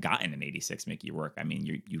could have gotten an 86 Mickey Rourke, I mean,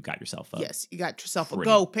 you got yourself a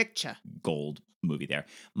go picture. Gold movie there.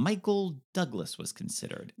 Michael Douglas was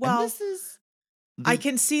considered. And Well, this is I the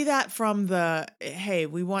can see that from the, hey,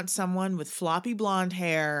 we want someone with floppy blonde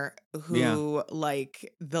hair yeah. who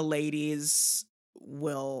like the ladies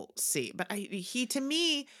will see. But he to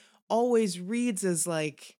me always reads as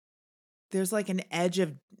like there's like an edge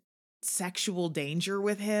of sexual danger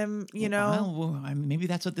with him, you know? Well, I mean, maybe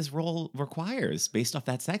that's what this role requires based off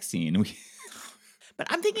that sex scene. But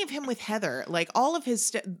I'm thinking of him with Heather. Like all of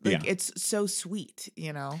his Yeah. like it's so sweet,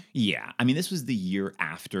 you know? Yeah. I mean, this was the year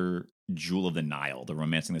after Jewel of the Nile, the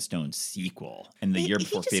Romancing the Stone sequel, and the year He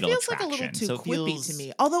before just Fatal feels like a little Attraction. too So it quippy to feels,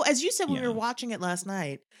 me. Although, as you said when we were yeah. watching it last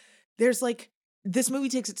night, there's like this movie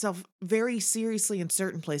takes itself very seriously in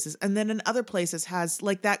certain places, and then in other places has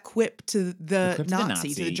like that quip to The the crypt of the Nazi,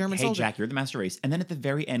 to the Nazi. German Hey, soldier. Jack, you're the master race. And then at the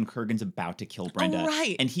very end, Kurgan's about to kill Brenda. Oh,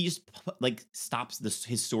 right. And he just like stops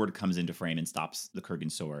his sword comes into frame and stops the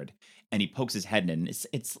Kurgan sword. And he pokes his head in.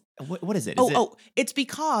 It's what is it? Is it It's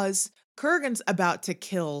because Kurgan's about to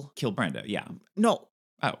kill. kill Brenda? Yeah. No,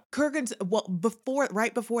 Oh, Kurgan's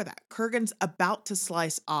right before that, Kurgan's about to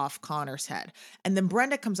slice off Connor's head, and then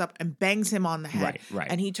Brenda comes up and bangs him on the head, right.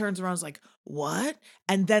 and he turns around and is like, "What?"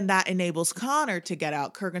 And then that enables Connor to get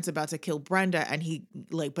out. Kurgan's about to kill Brenda, and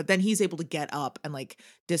but then he's able to get up and like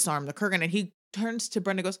disarm the Kurgan, and he turns to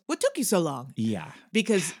Brenda and goes, "What took you so long?" yeah.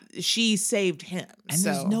 Because she saved him. And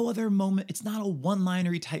there's no other moment. It's not a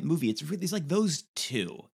one-linery type movie. It's like those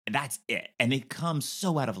two. And that's it. And it comes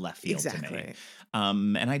so out of left field to me. Exactly.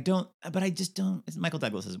 But I just don't. Michael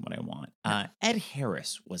Douglas isn't what I want. Ed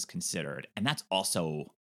Harris was considered, and that's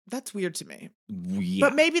also That's weird to me. yeah.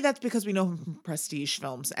 But maybe that's because we know him from prestige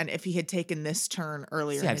films, and if he had taken this turn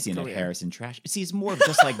earlier See, in I've his seen career, Ed Harris in trash. See, it's more of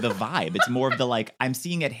just like the vibe. It's more of the like I'm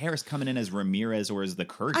seeing Ed Harris coming in as Ramirez or as the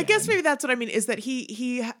Kurgan. I guess maybe that's what I mean. Is that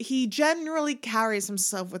he generally carries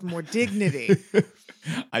himself with more dignity.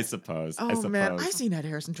 I suppose. Oh man, I've seen Ed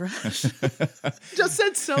Harris in trash. Just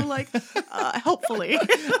said so like helpfully.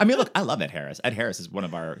 I mean, look, I love Ed Harris. Ed Harris is one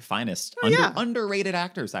of our finest, yeah. underrated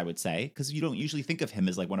actors, I would say, because you don't usually think of him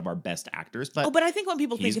as like one of our best actors. But But I think when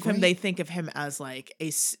people think he's of him, great. they think of him as like a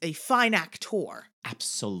fine actor.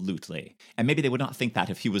 Absolutely, and maybe they would not think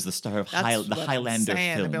that if he was the star of That's the what I'm Highlander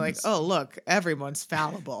saying. films. They'd be like, oh look, everyone's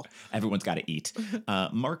fallible. Everyone's got to eat.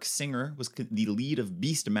 Mark Singer was the lead of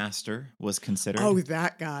Beastmaster. Was considered. Oh,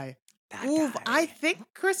 that guy. That Ooh, guy. I think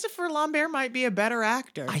Christopher Lambert might be a better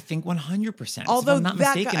actor. I think 100%. Although if I'm not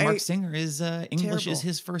that mistaken, guy- Mark Singer is English is Terrible.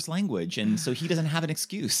 his first language, and so he doesn't have an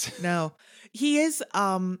excuse. No, he is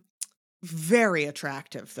very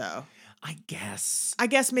attractive though. I guess. I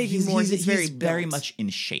guess maybe more. He's very built. much in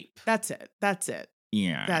shape. That's it. That's it.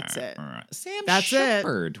 Yeah, That's it. Sam That's it.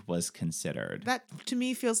 Shepard was considered. That to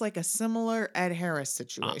me feels like a similar Ed Harris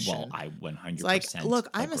situation. Well, I 100% It's like, look,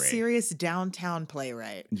 I'm a agree. serious downtown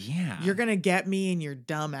playwright. Yeah. You're gonna get me in your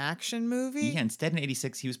dumb action movie? Yeah, instead in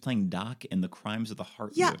 86, he was playing Doc in the Crimes of the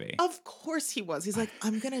Heart Yeah, movie. of course he was. He's like,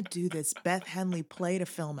 I'm gonna do this Beth Henley play to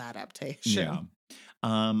film adaptation. Yeah.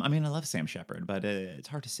 I mean, I love Sam Shepard, but it's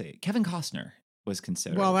hard to say. Kevin Costner was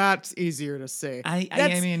considered. Well, that's easier to say. I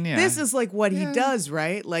mean, yeah. This is like what he Yeah. does,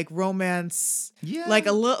 right? Like romance, yeah. like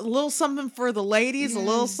a little something for the ladies, a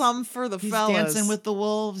little Yes. something for the He's fellas. dancing with the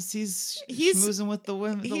wolves. He's schmoozing with the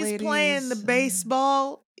women. He's ladies. playing the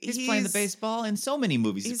baseball. He's playing the baseball in so many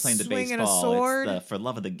movies. He's he's playing the swinging a baseball. sword. It's For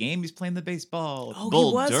Love of the Game, he's playing the baseball. Oh, he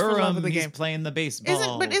Bull was for Durham, Love of the he's Game. playing the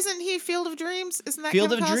baseball. Isn't he Field of Dreams? Isn't that Field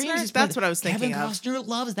Kevin of Costner? Dreams? he's That's playing- what I was thinking Kevin of. Costner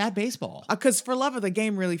loves that baseball. Because for Love of the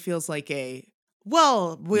Game really feels like we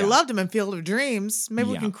Yeah. loved him in Field of Dreams. Maybe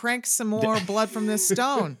we Yeah. can crank some more blood from this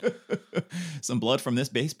stone. Some blood from this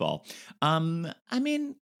baseball. I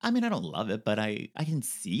mean, I don't love it, but I can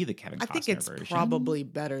see the Kevin Costner I think it's version. probably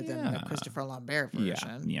better than the Yeah. Christopher Lambert Yeah,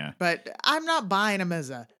 version. yeah. But I'm not buying him as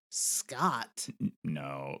a Scott.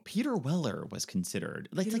 No, Peter Weller was considered.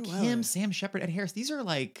 Peter Like Weller. him, Sam Shepard, Ed Harris. These are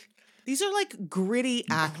like These are like gritty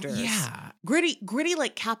actors. Yeah, Gritty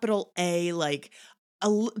like capital A, like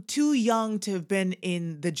too young to have been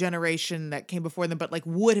in the generation that came before them, but like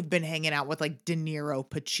would have been hanging out with like De Niro,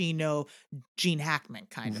 Pacino, Gene Hackman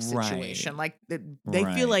kind of situation. Right. Like they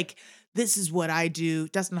Right. feel like this is what I do.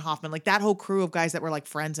 Dustin Hoffman, like that whole crew of guys that were like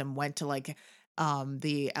friends and went to like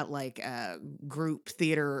group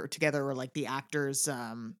theater together, or like the actors.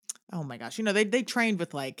 Oh my gosh, they trained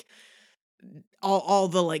with like all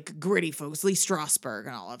the like gritty folks, Lee Strasberg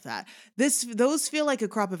and all of that. Those feel like a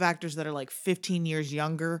crop of actors that are like 15 years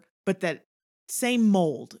younger, but that same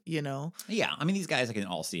mold, you know? Yeah, I mean, these guys I can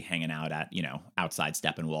all see hanging out at, outside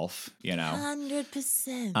Steppenwolf,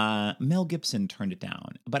 100%. Mel Gibson turned it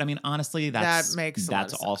down. But I mean, honestly, That makes a lot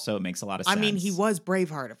of sense. also makes a lot of I sense. mean, he was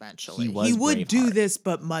Braveheart eventually. He would do Braveheart. this,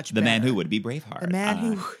 but much The better. man who would be Braveheart. The man who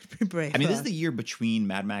would be Braveheart. I mean, this is the year between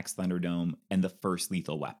Mad Max Thunderdome and the first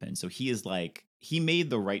Lethal Weapon. So he is like, he made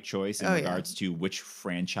the right choice in regards to which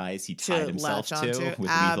franchise he tied himself to with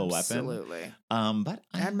Lethal Weapon. Absolutely. But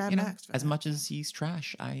And Mad Max, as much as he's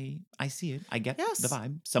trash, I see it. I get Yes. the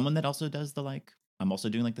vibe. Someone that also does the like, I'm also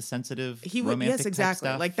doing like the sensitive He would, romantic yes, exactly.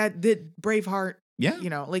 type stuff. Like that did Braveheart, Yeah.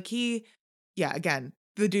 like again,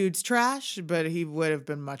 the dude's trash, but he would have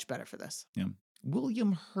been much better for this. Yeah.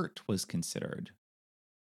 William Hurt was considered.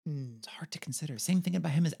 Mm. It's hard to consider. Same thing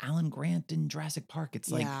about him as Alan Grant in Jurassic Park. It's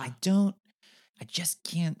like, Yeah. I just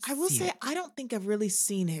can't I will see say it. I don't think I've really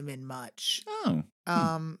seen him in much. Oh.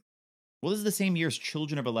 Um, Well, this is the same year as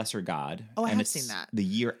Children of a Lesser God. Oh, I and have it's seen that. The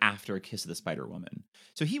year after A Kiss of the Spider Woman.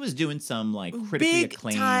 So he was doing some like critically big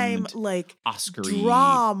acclaimed time like Oscar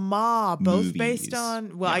drama, both based movies.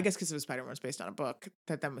 on I Yeah. guess because it was Spider-Man was based on a book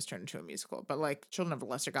that then was turned into a musical. But like Children of a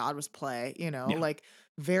Lesser God was play, like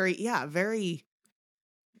very He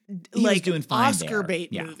was like doing fine Oscar there.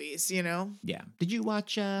 bait Yeah. movies, Yeah. Did you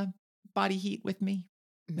watch Body Heat with me?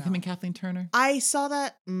 With him and Kathleen Turner? I saw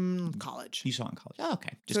that in college. You saw it in college. Oh,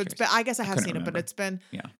 okay. Just So curious. it's been, I guess I have couldn't seen it, but remember. it's been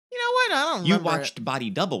Yeah. You know what? I don't You remember watched Body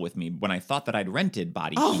Double with me when I thought that I'd rented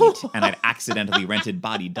Body Oh. Heat and I'd accidentally rented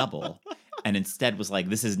Body Double and instead was like,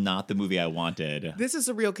 this is not the movie I wanted. This is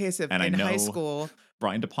a real case of And I in high know school.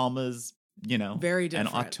 Brian De Palma's, Very an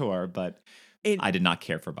different. auteur, but I did not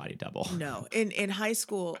care for Body Double. No, in high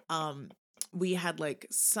school, we had like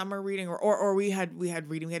summer reading or we had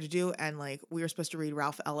reading we had to do, and like we were supposed to read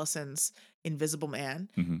Ralph Ellison's Invisible Man,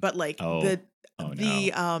 Mhm. but like Oh. the Oh,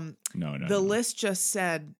 the no. the list just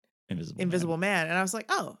said Invisible Man, and I was like,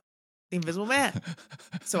 oh, the Invisible Man.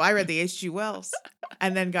 So I read the H.G. Wells,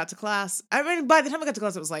 and then got to class. I mean, by the time I got to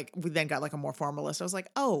class, it was like we then got like a more formal list. I was like,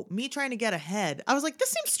 oh, me trying to get ahead. I was like, this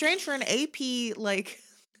seems strange for an AP like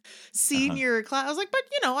senior class. I was like, but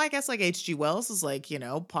I guess like H.G. Wells is like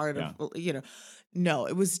part of No,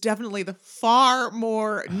 it was definitely the far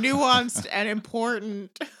more nuanced and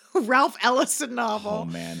important Ralph Ellison novel. Oh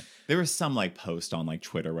man, there was some like post on like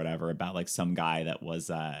Twitter or whatever about like some guy that was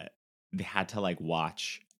they had to like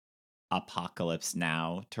watch Apocalypse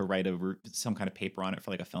Now to write some kind of paper on it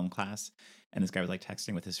for like a film class. And this guy was like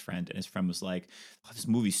texting with his friend, and his friend was like, oh, this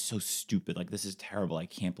movie's so stupid. Like, this is terrible. I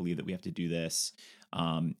can't believe that we have to do this.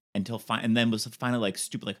 And then was finally like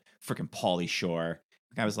stupid, like freaking Pauly Shore.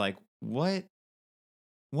 The guy was like, what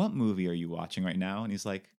movie are you watching right now? And he's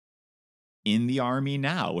like, In the Army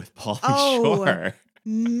Now with Pauly Shore.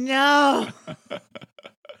 No.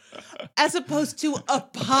 As opposed to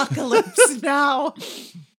Apocalypse Now.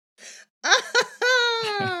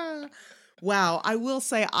 Wow, I will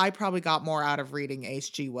say I probably got more out of reading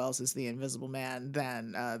H.G. Wells' The Invisible Man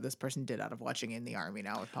than this person did out of watching In the Army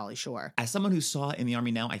Now with Pauly Shore. As someone who saw In the Army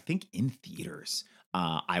Now, I think in theaters,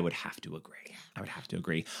 I would have to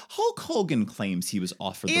agree. Hulk Hogan claims he was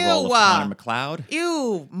offered the role of Connor McLeod.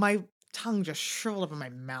 Ew, my tongue just shriveled up in my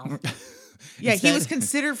mouth. Yeah, he was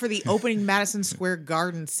considered for the opening Madison Square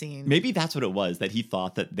Garden scene. Maybe that's what it was, that he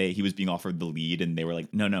thought that he was being offered the lead, and they were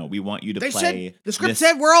like, no, we want you to play. The script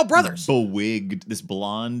said we're all brothers. This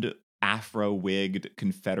blonde, afro-wigged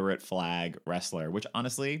Confederate flag wrestler, which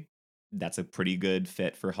honestly, that's a pretty good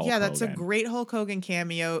fit for Hulk Hogan. Yeah, that's a great Hulk Hogan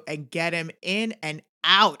cameo, and get him in and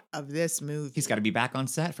out of this movie. He's got to be back on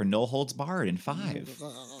set for No Holds Barred in 5.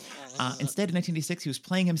 Instead, in 1986, he was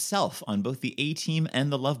playing himself on both the A-Team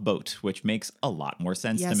and the Love Boat, which makes a lot more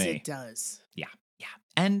sense to me. Yes, it does. Yeah.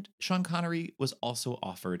 And Sean Connery was also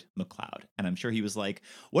offered McLeod. And I'm sure he was like,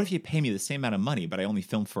 what if you pay me the same amount of money, but I only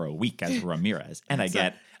film for a week as Ramirez, and I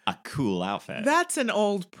get a cool outfit? That's an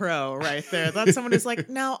old pro right there. That's someone who's like,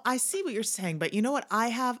 now I see what you're saying, but you know what? I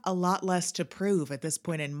have a lot less to prove at this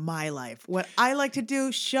point in my life. What I like to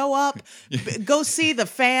do, show up, go see the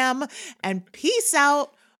fam, and peace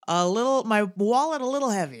out. My wallet a little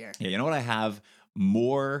heavier. Yeah, you know what I have?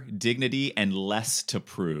 More dignity and less to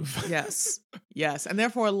prove. Yes. And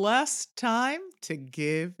therefore less time to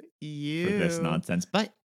give you. For this nonsense.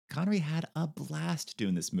 But Connery had a blast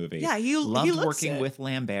doing this movie. Yeah, he loved working with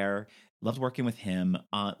Lambert. Loved working with him.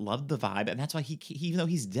 Loved the vibe, and that's why he even though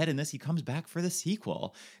he's dead in this, he comes back for the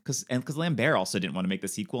sequel. Because Lambert also didn't want to make the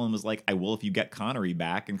sequel and was like, "I will if you get Connery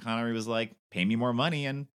back." And Connery was like, "Pay me more money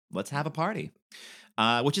and let's have a party."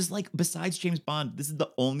 Which is like, besides James Bond, this is the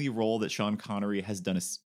only role that Sean Connery has done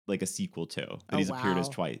like a sequel to that Oh, he's appeared as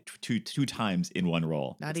wow. two times in one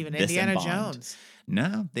role. Not It's even this and Indiana Bond. Jones.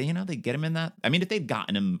 No, they get him in that. I mean, if they'd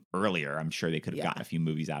gotten him earlier, I'm sure they could have Yeah. gotten a few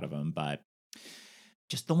movies out of him, but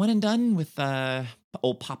just the one and done with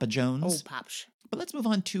old Papa Jones. Oh, Popsh. But let's move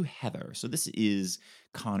on to Heather. So this is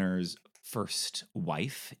Connor's first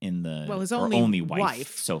wife in the Well, his or only wife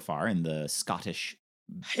wife. so far in the Scottish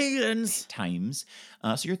Higgins. times.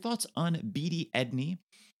 So your thoughts on Beattie Edney,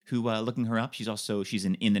 who looking her up, she's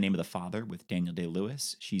in The Name of the Father with Daniel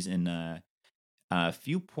Day-Lewis. She's in a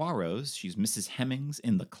few Poirots. She's Mrs. Hemings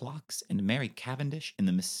in The Clocks and Mary Cavendish in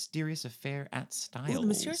The Mysterious Affair at Styles. Oh, The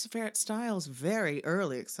Mysterious Affair at Styles very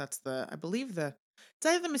early, because that's it's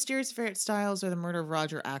either The Mysterious Affair at Styles or The Murder of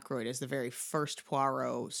Roger Ackroyd is the very first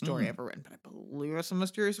Poirot story ever written, but I believe it's The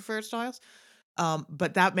Mysterious Affair at Styles.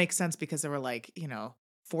 But that makes sense because there were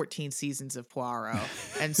 14 seasons of Poirot.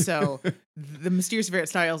 And so The Mysterious Affair at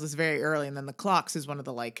Styles is very early, and then The Clocks is one of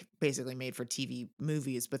the basically made for TV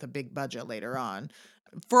movies with a big budget later on.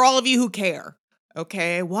 For all of you who care,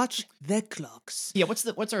 okay, watch The Clocks. Yeah,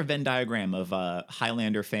 what's our Venn diagram of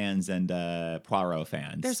Highlander fans and Poirot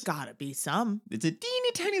fans? There's gotta be some. It's a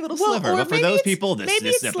teeny tiny little sliver, or but for maybe those people, this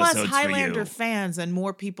it's episode's less for Highlander you. fans and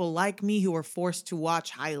more people like me who are forced to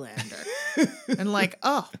watch Highlander. And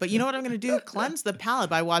but you know what I'm going to do? Cleanse the palate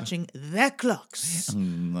by watching The Clocks.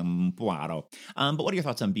 Poirot. But what are your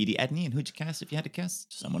thoughts on Beattie Edney, and who'd you cast if you had to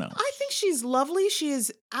cast someone else? I think she's lovely. She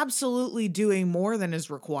is absolutely doing more than is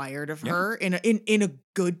required of her in a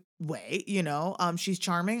good way, she's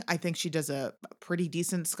charming. I think she does a pretty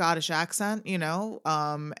decent Scottish accent,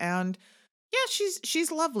 and yeah,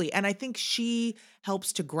 she's lovely. And I think she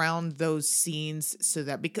helps to ground those scenes so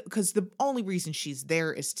that because the only reason she's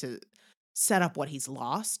there is to set up what he's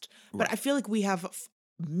lost. But I feel like we have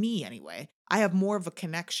me anyway. I have more of a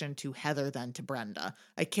connection to Heather than to Brenda.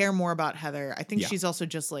 I care more about Heather. I think she's also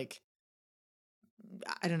just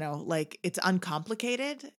I don't know, it's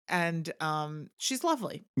uncomplicated and she's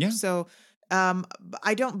lovely. Yeah. So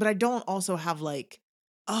I don't also have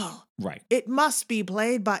oh, right. It must be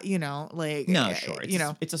played by, no, sure.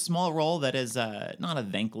 It's a small role that is not a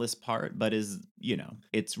thankless part, but is,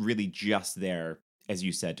 it's really just there, as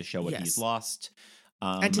you said, to show what he's lost.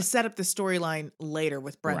 And to set up the storyline later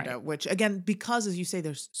with Brenda, right. which again, because as you say,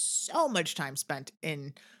 there's so much time spent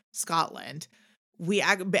in Scotland,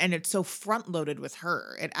 and it's so front loaded with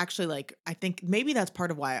her. It actually I think maybe that's part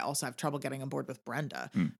of why I also have trouble getting on board with Brenda.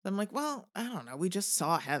 I'm well, I don't know. We just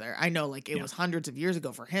saw Heather. I know it was hundreds of years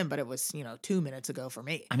ago for him, but it was, 2 minutes ago for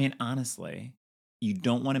me. I mean, honestly, you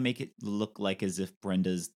don't want to make it look like as if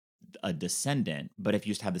Brenda's a descendant, but if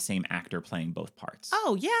you just have the same actor playing both parts.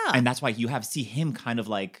 Oh yeah. And that's why you see him kind of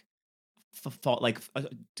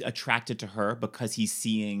attracted to her because he's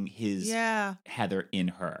seeing his Heather in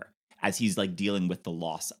her. As he's dealing with the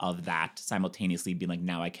loss of that, simultaneously being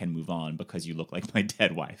now I can move on because you look like my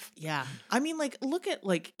dead wife. Yeah. I mean, look at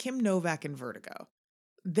Kim Novak in Vertigo.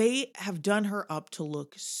 They have done her up to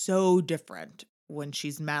look so different when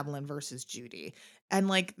she's Madeline versus Judy. And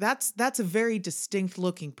that's a very distinct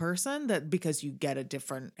looking person because you get a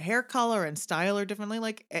different hair color and style her differently.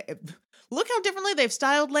 Look how differently they've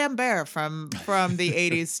styled Lambert from the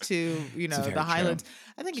 80s to, the Highlands.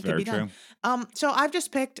 I think it could be done. So I've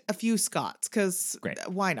just picked a few Scots because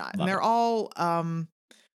why not? And they're all,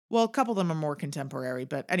 a couple of them are more contemporary,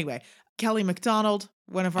 but anyway, Kelly MacDonald,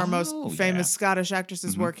 one of our most famous Scottish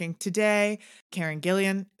actresses working today. Karen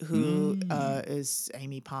Gillan, who is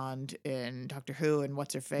Amy Pond in Doctor Who and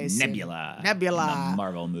What's Her Face? Nebula. In the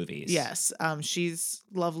Marvel movies. Yes, she's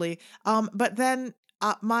lovely. But then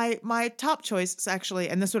my top choice is actually,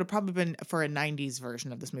 and this would have probably been for a 90s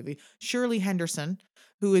version of this movie, Shirley Henderson,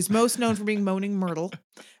 who is most known for being Moaning Myrtle.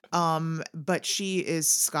 But she is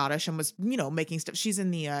Scottish and was, making stuff. She's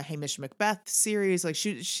in the Hamish Macbeth series.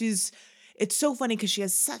 She's it's so funny because she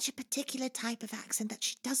has such a particular type of accent that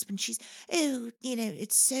she does when she's,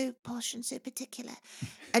 it's so posh and so particular.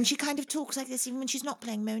 And she kind of talks like this even when she's not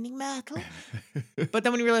playing Moaning Myrtle. But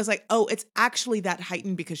then when you realize it's actually that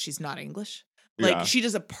heightened because she's not English. She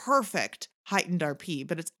does a perfect heightened RP,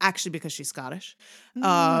 but it's actually because she's Scottish.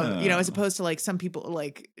 As opposed to some people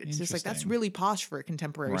it's just that's really posh for a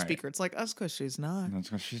contemporary speaker. It's that's because she's not. That's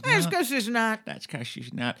because she's That's because she's not. That's because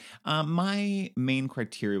she's not. My main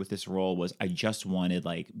criteria with this role was I just wanted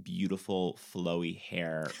beautiful flowy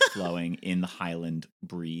hair flowing in the Highland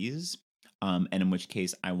breeze. And in which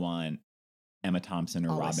case I want Emma Thompson or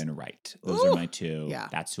Always. Robin Wright. Those are my two. Yeah.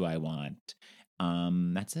 That's who I want.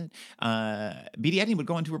 That's it. Beatty Edney would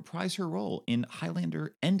go on to reprise her role in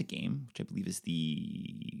Highlander Endgame, which I believe is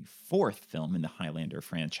the 4th film in the Highlander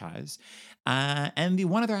franchise. And the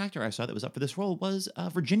one other actor I saw that was up for this role was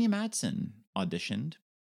Virginia Madsen, auditioned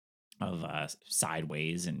of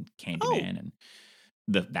Sideways and Candyman and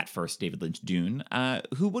that first David Lynch Dune,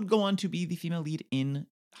 who would go on to be the female lead in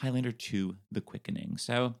Highlander 2, The Quickening.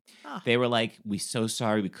 So they were like, we're so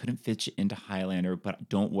sorry we couldn't fit you into Highlander, but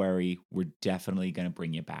don't worry, we're definitely going to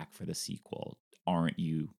bring you back for the sequel. Aren't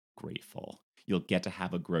you grateful? You'll get to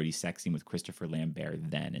have a grody sex scene with Christopher Lambert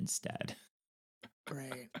then instead.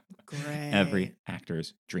 Great. Every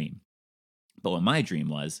actor's dream. But what my dream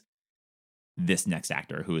was, this next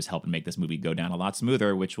actor who is helping make this movie go down a lot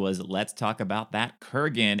smoother, which was, let's talk about that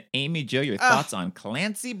Kurgan. Amy Jo, your thoughts on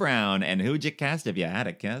Clancy Brown, and who'd you cast if you had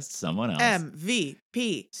to cast someone else?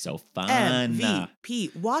 MVP. So fun.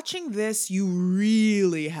 MVP. Watching this, you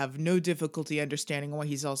really have no difficulty understanding why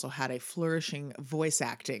he's also had a flourishing voice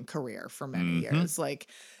acting career for many years. Like,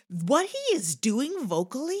 what he is doing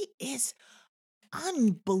vocally is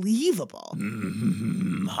unbelievable.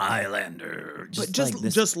 Highlander. But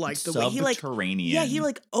just like the way he subterranean. he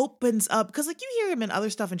like opens up, because like you hear him in other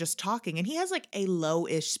stuff and just talking, and he has like a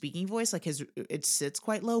low-ish speaking voice, like it sits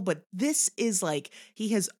quite low, but this is like he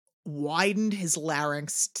has widened his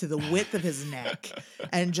larynx to the width of his neck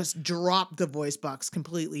and just dropped the voice box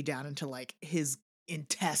completely down into like his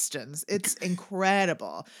intestines. It's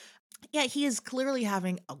incredible. Yeah, he is clearly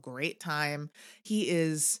having a great time. He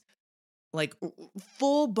is like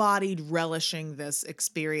full-bodied relishing this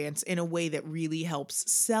experience in a way that really helps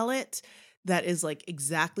sell it. That is like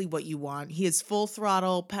exactly what you want. He is full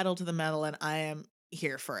throttle, pedal to the metal, and I am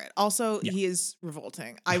here for it. Also, he is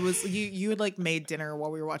revolting. I was you had like made dinner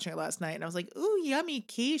while we were watching it last night, and I was like, ooh, yummy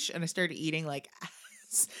quiche, and I started eating like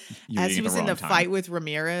as he was in the fight with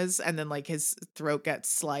Ramirez, and then like his throat gets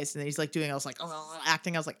sliced, and then he's like doing, I was like,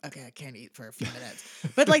 acting. I was like, okay, I can't eat for a few minutes.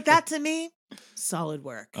 But like that to me, solid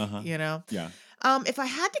work, you know? Yeah. If I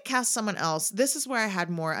had to cast someone else, this is where I had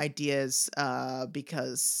more ideas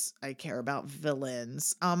because I care about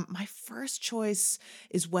villains. My first choice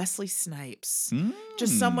is Wesley Snipes.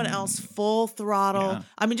 Just someone else full throttle. Yeah.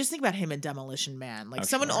 I mean, just think about him in Demolition Man. Like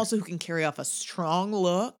someone also who can carry off a strong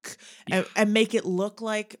look and make it look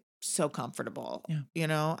like so comfortable, you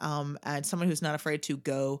know? And someone who's not afraid to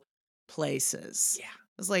go places. Yeah.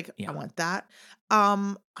 It's like, I want that.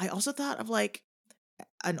 I also thought of like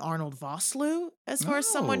an Arnold Vosloo as far as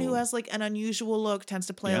someone who has like an unusual look, tends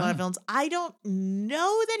to play a lot of villains. I don't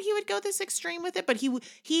know that he would go this extreme with it, but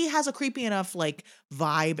he has a creepy enough like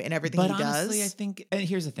vibe in everything he does. But honestly, I think, and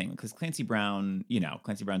here's the thing, because Clancy Brown's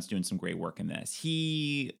doing some great work in this.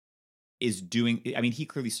 He is doing, I mean, he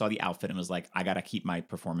clearly saw the outfit and was like, I got to keep my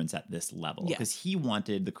performance at this level. Because he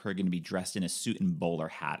wanted the Kurgan to be dressed in a suit and bowler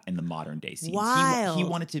hat in the modern day scenes. He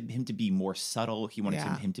wanted him to be more subtle. He wanted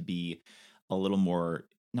him to be a little more,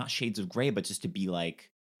 not shades of gray, but just to be like,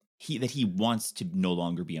 he wants to no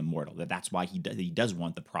longer be immortal. That's why he does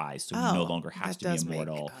want the prize, so he no longer has to be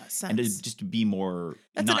immortal, and just to be more.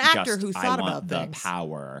 That's not an actor just, who thought I want about the things.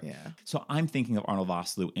 power. Yeah. So I'm thinking of Arnold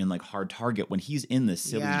Vosloo in like Hard Target when he's in this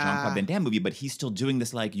silly Jean-Claude Van Damme movie, but he's still doing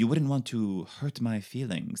this like, you wouldn't want to hurt my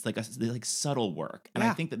feelings, like subtle work. And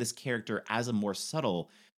I think that this character as a more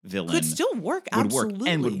subtle villain could still work, would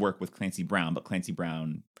work with Clancy Brown, but Clancy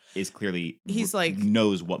Brown is clearly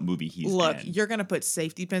knows what movie he's in. Look, you're gonna put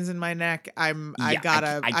safety pins in my neck. I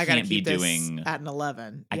gotta keep this at an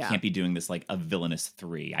 11. I can't be doing this like a villainous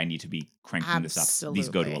 3. I need to be cranking this up. These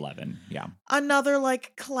go to 11. Yeah. Another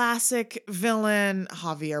like classic villain,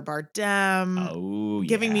 Javier Bardem. Oh,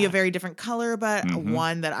 giving me a very different color, but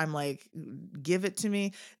one that I'm like, give it to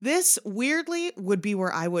me. This weirdly would be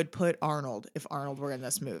where I would put Arnold if Arnold were in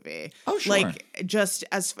this movie. Oh, sure. Like just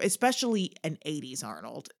especially an 80s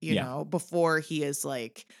Arnold. You know, before he is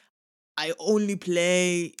like, I only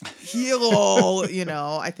play hero, you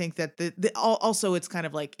know. I think that also it's kind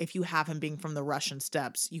of like if you have him being from the Russian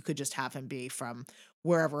steppes, you could just have him be from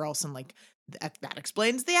wherever else, and like that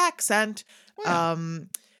explains the accent. Yeah. And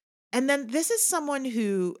then this is someone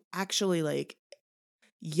who actually like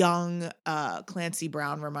young Clancy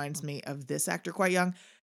Brown reminds me of this actor, quite young,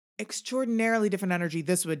 extraordinarily different energy.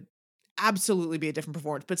 This would absolutely be a different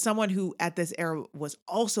performance, but someone who at this era was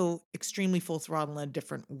also extremely full throttle in a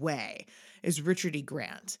different way is Richard E.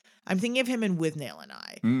 Grant. I'm thinking of him in With Nail and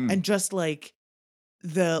I, and just like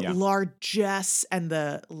the largesse and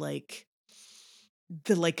the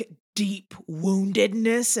deep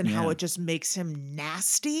woundedness and how it just makes him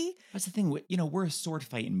nasty. That's the thing. You know, we're a sword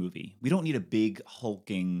fighting movie. We don't need a big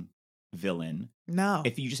hulking villain. No.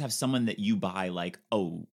 If you just have someone that you buy, like,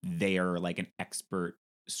 oh, they're like an expert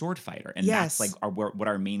sword fighter, and that's like Yes. what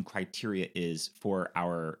our main criteria is for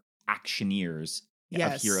our actioneers of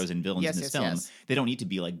Yes. heroes and villains in Yes, this yes, film. yes. They don't need to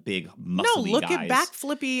be like big, No, muscly look at back guys.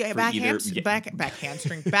 flippy, for back either- hand, yeah. back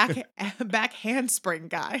handstring, back handspring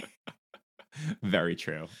guy. Very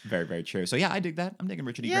true. Very, very true. So yeah, I dig that. I'm digging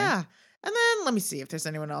Richard E. Grant. Yeah. And then let me see if there's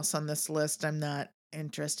anyone else on this list I'm not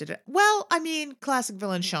interested in. Well, I mean, classic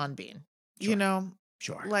villain Sean Bean. You Sure. know,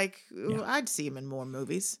 Sure. like Yeah. I'd see him in more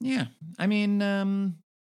movies. Yeah. I mean,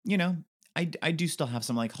 you know, I do still have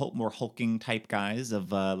some like more hulking type guys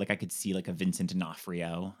of like I could see like a Vincent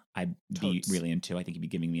D'Onofrio. I'd be Totes. really into. I think he'd be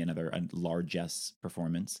giving me a largesse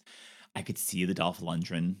performance. I could see the Dolph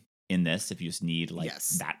Lundgren in this if you just need like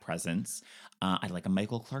Yes. that presence. I'd like a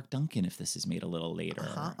Michael Clark Duncan if this is made a little later.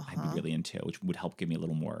 I'd be really into, which would help give me a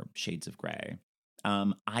little more shades of gray.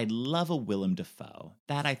 I'd love a Willem Dafoe.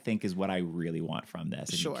 That I think is what I really want from this.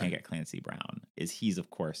 If Sure. you can't get Clancy Brown, he's of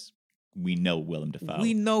course, we know Willem Dafoe.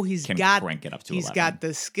 We know he's can got crank it up to he's 11. got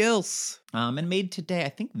the skills. And made today, I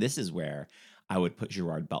think this is where I would put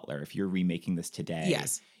Gerard Butler. If you're remaking this today,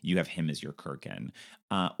 Yes. you have him as your Kurgan.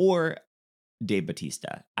 Or Dave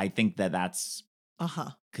Bautista. I think that's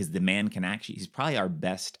because the man can actually, he's probably our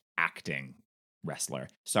best acting wrestler.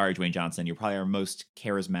 Sorry, Dwayne Johnson, you're probably our most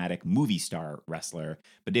charismatic movie star wrestler,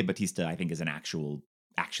 but Dave Bautista, I think, is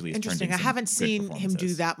actually has Interesting. turned in I some haven't good seen him do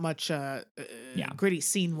performances. that much gritty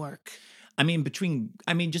scene work. I mean,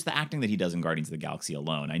 just the acting that he does in Guardians of the Galaxy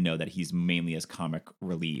alone, I know that he's mainly as comic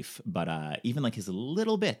relief, but even like his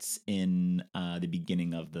little bits in the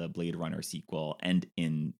beginning of the Blade Runner sequel and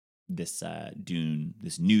in this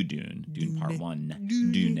new Dune Part 1,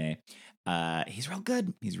 Dune. He's real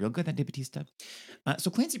good. He's real good, that Dave Bautista. So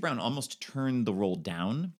Clancy Brown almost turned the role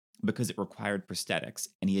down because it required prosthetics,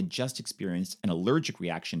 and he had just experienced an allergic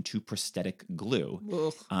reaction to prosthetic glue.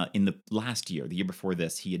 In the year before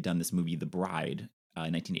this, he had done this movie, The Bride,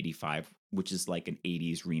 in 1985, which is like an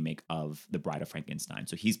 80s remake of The Bride of Frankenstein.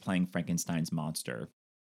 So he's playing Frankenstein's monster.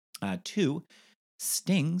 Two,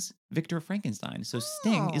 Sting's Victor Frankenstein. So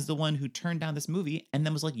Sting is the one who turned down this movie and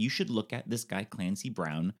then was like, you should look at this guy Clancy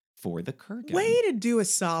Brown for the Kurgan. Way to do a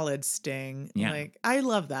solid Sting. Yeah. Like, I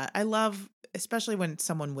love that. I love, especially when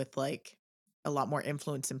someone with like a lot more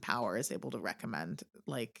influence and power is able to recommend,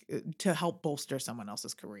 like, to help bolster someone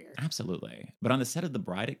else's career. Absolutely. But on the set of The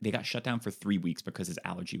Bride, they got shut down for 3 weeks because his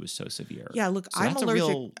allergy was so severe. Yeah, look, So I'm that's a allergic.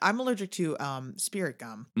 real- I'm allergic to spirit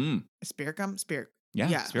gum. Spirit gum?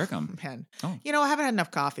 Yeah, spirit gum. Man. Oh. You know, I haven't had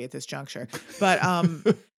enough coffee at this juncture. But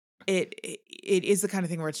it is the kind of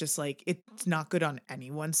thing where it's just like, it's not good on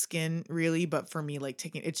anyone's skin, really. But for me, like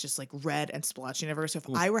it's just like red and splotching everywhere. So if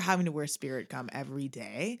I were having to wear spirit gum every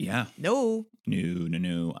day, Yeah. no.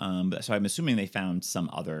 So I'm assuming they found some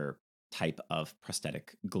other type of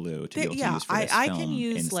prosthetic glue to be able to use for this I film can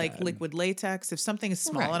use instead. like liquid latex. If something is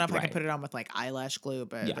small Right, enough, I can right. put it on with like eyelash glue.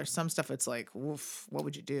 But Yeah. there's some stuff it's like, woof, what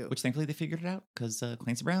would you do? Which thankfully they figured it out because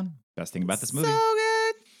Clancy Brown, best thing about this movie. So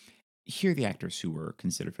good. Here are the actors who were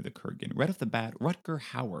considered for the Kurgan. Right off the bat, Rutger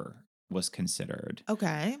Hauer was considered,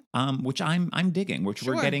 Okay. which I'm digging. Which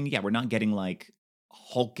Sure. we're getting. Yeah, we're not getting like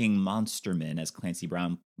hulking monsterman as Clancy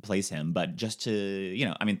Brown plays him, but just to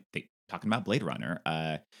talking about Blade Runner,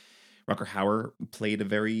 Rutger Hauer played a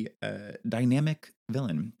very dynamic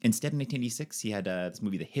villain. Instead, in 1986, he had this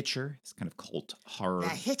movie, The Hitcher, this kind of cult horror The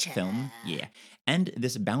Hitcher. film. Yeah, and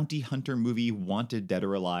this bounty hunter movie, Wanted Dead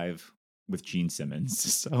or Alive, with Gene Simmons.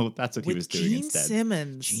 So that's what he was doing Gene instead.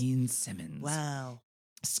 Simmons. Gene Simmons. Wow.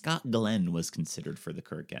 Scott Glenn was considered for the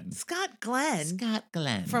Kurgan. Scott Glenn Scott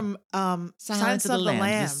Glenn from Silence of the Lambs.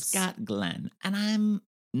 Lambs. Scott Glenn, and I'm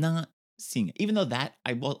not seeing it, even though that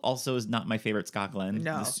also is not my favorite Scott Glenn.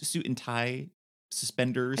 No. The suit and tie,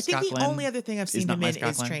 suspenders. I think Scott the Glenn only other thing I've seen not him my in Scott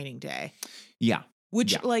is Glenn. Training Day, Yeah,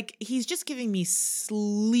 which Yeah. like he's just giving me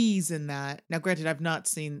sleaze in that. Now, granted, I've not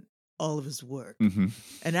seen all of his work, mm-hmm.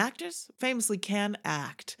 and actors famously can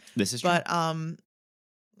act, This is true. but I'm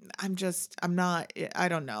not. I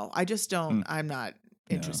don't know. I just don't. I'm not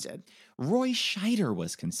No. interested. Roy Scheider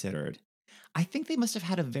was considered. I think they must have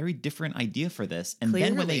had a very different idea for this. And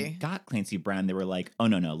then when they Clearly. got Clancy Brown, they were like, oh,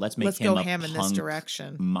 no, let's make Let's him go a ham in this punk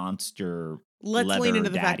direction. monster. Let's lean leather into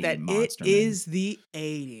the fact that daddy it monsterman. is the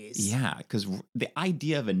 80s. Yeah, because the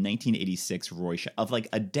idea of a 1986 of like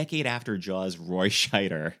a decade after Jaws, Roy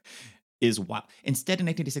Scheider is wild. Instead, in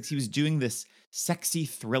 1986, he was doing this sexy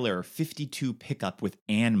thriller 52 pickup with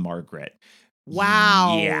Anne Margaret.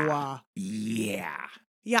 Wow. Yeah.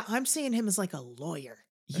 Yeah, I'm seeing him as like a lawyer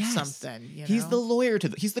or Yes. something. You He's know? the lawyer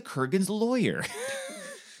he's the Kurgan's lawyer.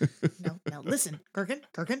 No, listen, Kurgan.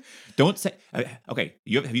 Don't say. Okay,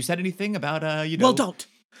 have you said anything about Well, don't.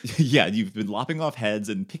 Yeah, you've been lopping off heads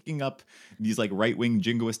and picking up these like right-wing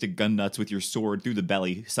jingoistic gun nuts with your sword through the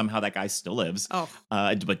belly. Somehow that guy still lives. Oh.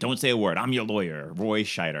 But don't say a word. I'm your lawyer, Roy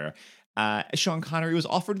Scheider. Sean Connery was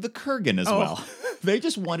offered the Kurgan as well. They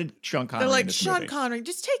just wanted Sean Connery. They're like, in this Sean movie. Connery,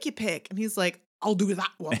 just take your pick. And he's like, I'll do that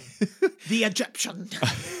one. The Egyptian.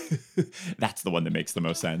 That's the one that makes the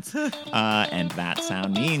most sense. And that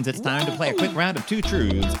sound means it's time to play a quick round of two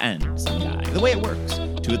truths and some die. The way it works,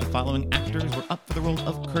 two of the following actors were up for the role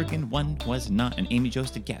of Kurgan. One was not, and Amy chose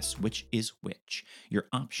to guess which is which. Your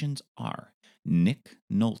options are Nick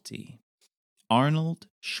Nolte, Arnold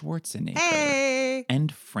Schwarzenegger,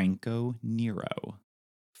 and Franco Nero.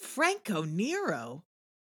 Franco Nero?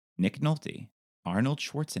 Nick Nolte, Arnold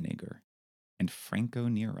Schwarzenegger, and Franco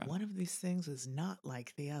Nero. One of these things is not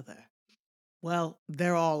like the other. Well,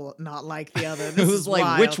 they're all not like the other. It was like,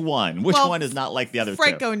 wild. which one? Which one is not like the other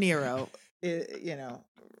Franco two? Nero,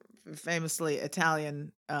 famously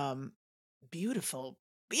Italian, beautiful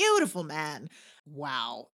man.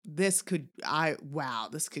 Wow. This could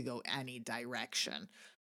go any direction.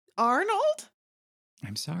 Arnold?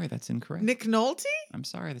 I'm sorry, that's incorrect. Nick Nolte? I'm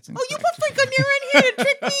sorry, that's Oh, incorrect. you put Franco Nero in here to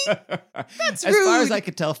trick me? That's rude. As far as I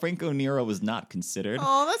could tell, Franco Nero was not considered.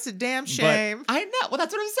 Oh, that's a damn shame. But I know. Well,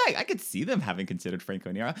 that's what I'm saying. I could see them having considered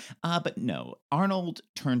Franco Nero. But no, Arnold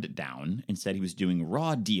turned it down and said he was doing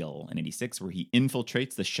Raw Deal in 86, where he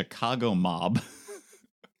infiltrates the Chicago mob.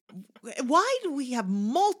 Why do we have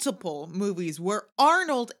multiple movies where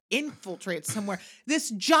Arnold infiltrates somewhere? This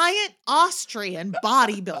giant Austrian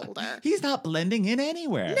bodybuilder. He's not blending in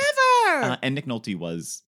anywhere. Never. And Nick Nolte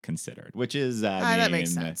was considered, which is that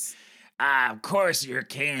makes sense. Of course you're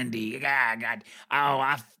Candy. God. Oh,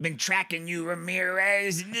 I've been tracking you,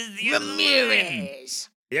 Ramirez. Ramirez.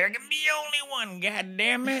 There can be only one,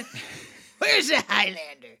 goddammit. Where's the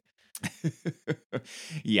Highlander?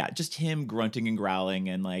 Yeah, just him grunting and growling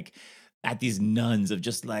and like at these nuns of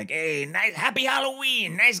just like, Hey, nice, happy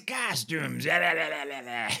Halloween, nice costumes.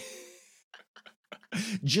 I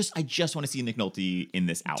just want to see Nick Nolte in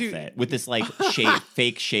this outfit with this like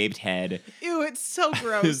fake shaved head. Ew, it's so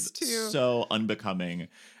gross too. So unbecoming.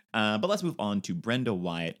 But let's move on to Brenda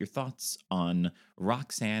Wyatt. Your thoughts on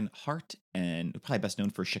Roxanne Hart, and probably best known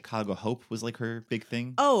for Chicago Hope was like her big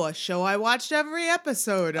thing. Oh, a show I watched every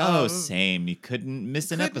episode of. Oh, same. You couldn't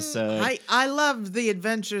miss an episode. I love the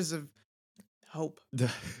adventures of Hope.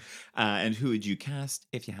 And who would you cast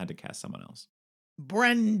if you had to cast someone else?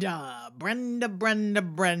 Brenda.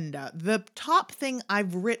 The top thing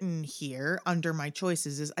I've written here under my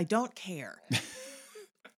choices is I don't care.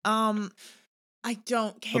 I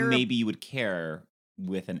don't care. But maybe you would care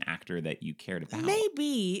with an actor that you cared about.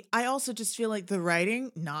 Maybe. I also just feel like the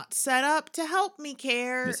writing not set up to help me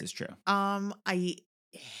care. This is true. I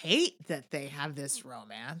hate that they have this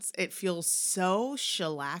romance. It feels so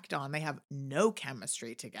shellacked on. They have no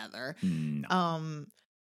chemistry together. No.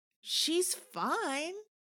 She's fine.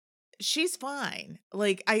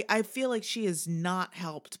 Like, I feel like she is not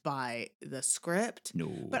helped by the script. No.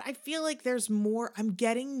 But I feel like there's more. I'm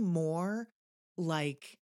getting more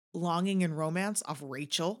like longing and romance off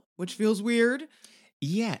Rachel, which feels weird.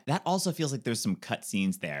 Yeah, that also feels like there's some cut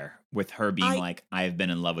scenes there with her being like, I've been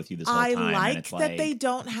in love with you this whole time. I like and it's that they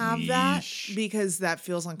don't have that because that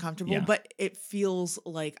feels uncomfortable, Yeah. but it feels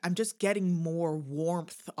like I'm just getting more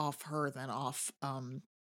warmth off her than off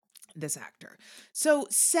this actor. So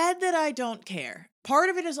said that I don't care. Part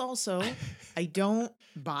of it is also I don't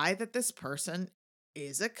buy that this person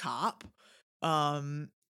is a cop.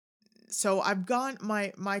 So I've gone,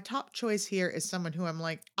 my top choice here is someone who I'm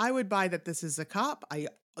like, I would buy that this is a cop. I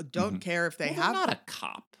don't care if they Well, have. they're not a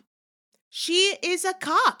cop. She is a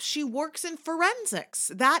cop. She works in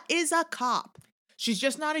forensics. That is a cop. She's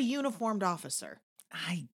just not a uniformed officer.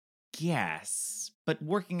 I guess. But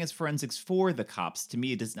working as forensics for the cops, to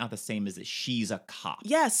me, it is not the same as that she's a cop.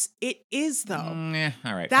 Yes, it is though.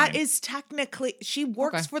 All right. That fine. is technically, she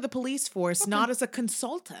works for the police force, not as a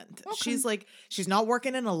consultant. She's not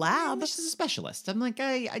working in a lab. She's a specialist. I'm like,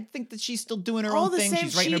 I think that she's still doing her All own the thing. same,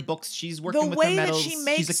 She's writing her books. She's working with her way that medals. she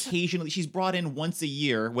makes- She's brought in once a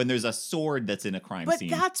year when there's a sword that's in a crime But scene.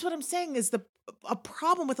 that's what I'm saying is a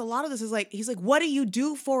problem with a lot of this is like, he's like, what do you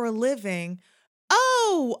do for a living?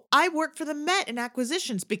 Oh, I work for the Met in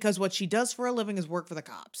acquisitions because what she does for a living is work for the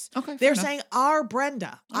cops. Okay. They're saying our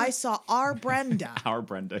Brenda. I saw our Brenda. Our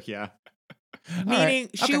Brenda, yeah. Meaning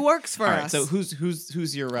she works for All us. right, so who's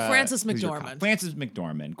your Frances who's your cop? McDormand. Frances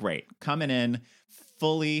McDormand, great. Coming in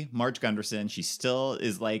fully Marge Gunderson. She still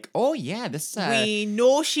is like, oh yeah, this we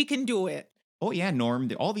know she can do it. Oh yeah,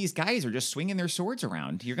 Norm. All these guys are just swinging their swords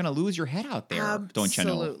around. You're gonna lose your head out there, don't you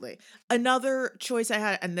know? Absolutely. Another choice I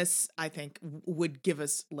had, and this I think would give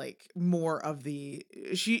us like more of the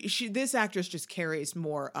she this actress just carries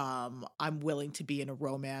more I'm willing to be in a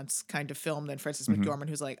romance kind of film than Frances Mhm. McDormand,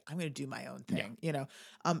 who's like, I'm gonna do my own Yeah. thing,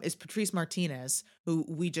 is Patrice Martinez, who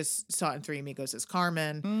we just saw in Three Amigos as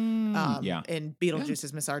Carmen, Yeah. in Beetlejuice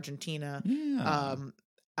as Miss Argentina. Yeah.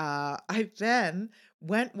 I then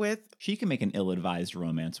went with She can make an ill-advised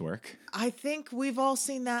romance work. I think we've all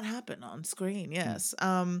seen that happen on screen. Hmm. Yes.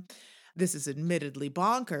 This is admittedly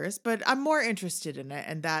bonkers, but I'm more interested in it,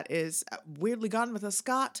 and that is weirdly Gone with a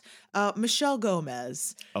Scot, Michelle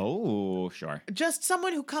Gomez. Oh, sure. Just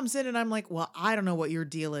someone who comes in, and I'm like, well, I don't know what your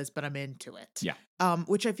deal is, but I'm into it. Yeah.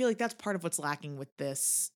 Which I feel like that's part of what's lacking with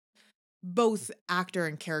this, both actor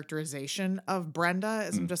and characterization of Brenda.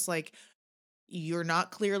 Is I'm just like, you're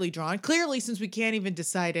not clearly drawn. Clearly, since we can't even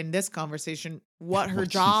decide in this conversation what her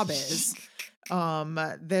job is. They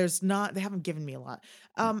haven't given me a lot.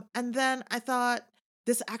 And then I thought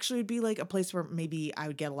this actually would be like a place where maybe I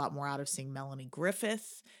would get a lot more out of seeing Melanie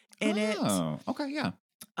Griffith in it. Oh, okay, yeah.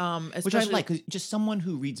 Which I Especially like, 'cause just someone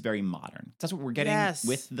who reads very modern. That's what we're getting Yes.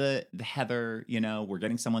 with the Heather. We're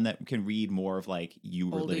getting someone that can read more of like you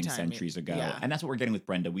were living Oldie-timey. centuries ago, Yeah. and that's what we're getting with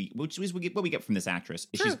Brenda. Which is what we get from this actress.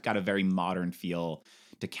 Is she's True. got a very modern feel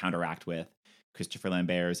to counteract with Christopher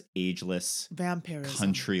Lambert's ageless,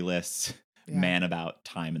 vampirism. countryless Yeah. man about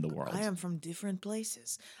time in the world. I am from different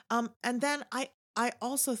places. And then I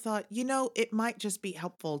also thought, it might just be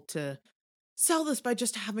helpful to sell this by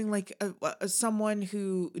just having like someone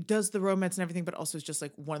who does the romance and everything, but also is just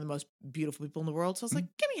like one of the most beautiful people in the world. So I was like,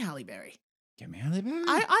 give me Halle Berry. Give me Halle Berry.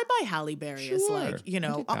 I buy Halle Berry as Sure. like, I get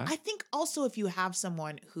that. I think also if you have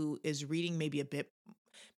someone who is reading maybe a bit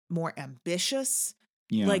more ambitious,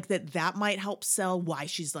 Yeah. like that might help sell why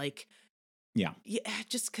she's like, Yeah.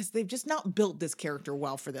 just because they've just not built this character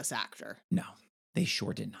well for this actor. No, they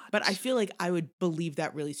sure did not. But I feel like I would believe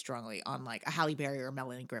that really strongly on like a Halle Berry or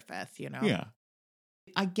Melanie Griffith, Yeah.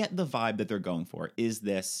 I get the vibe that they're going for. Is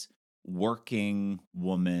this working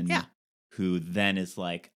woman Yeah. who then is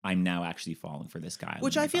like, I'm now actually falling for this guy.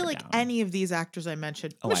 Which let I me feel guard like down. any of these actors I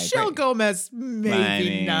mentioned, Oh, I Michelle agree. Gomez,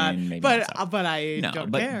 maybe not, maybe but not so. but I No,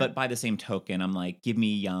 don't but care. but by the same token, I'm like, give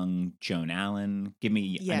me young Joan Allen, give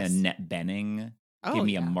me an Yes. Annette Bening, give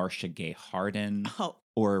me a Marcia Gay Harden, oh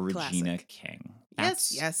or a Regina classic. King. yes,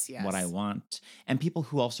 That's yes. what I want. And people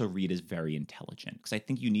who also read is very intelligent. Because I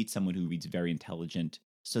think you need someone who reads very intelligent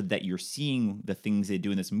so that you're seeing the things they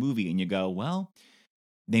do in this movie and you go, well,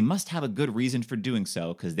 they must have a good reason for doing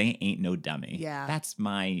so because they ain't no dummy. Yeah. That's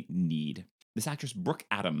my need. This actress, Brooke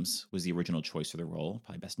Adams, was the original choice for the role,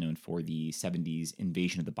 probably best known for the 70s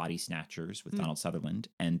Invasion of the Body Snatchers with Donald Sutherland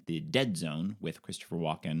and The Dead Zone with Christopher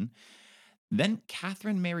Walken. Then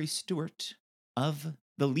Catherine Mary Stewart of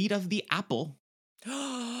the lead of The Apple.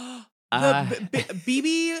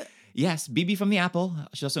 BB. Yes, BB from The Apple.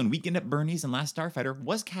 She's also in Weekend at Bernie's and Last Starfighter.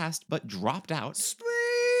 Was cast but dropped out. Sweet.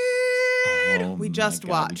 Oh We my just God,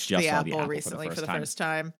 we watched just The saw The Apple Apple recently for the time. first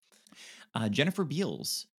time. Jennifer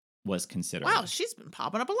Beals was considered. Wow, she's been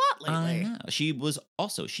popping up a lot I lately. know.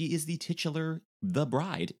 She is the titular The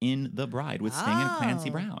Bride in The Bride with Sting and Clancy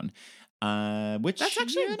Oh. Brown. Which That's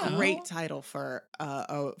actually you a know, great title for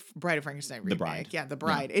a Bride of Frankenstein remake. Bride. Yeah, The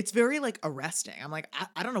Bride. It's very like arresting. I'm like,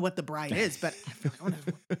 I don't know what The Bride is, but I really want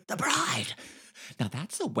to. The Bride. Now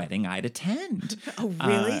that's a wedding I'd attend. A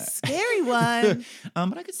really Uh, scary one.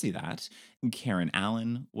 But I could see that. Karen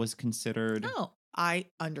Allen was considered. Oh, I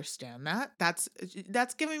understand that. That's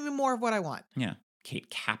giving me more of what I want. Yeah. Kate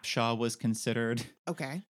Capshaw was considered.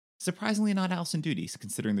 Okay. Surprisingly, not Alison Doody,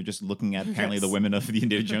 considering they're just looking at apparently the Yes. women of the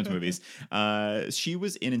Indiana Jones movies. She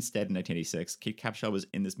was instead in 1986. Kate Capshaw was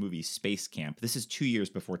in this movie Space Camp. This is 2 years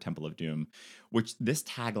before Temple of Doom, which this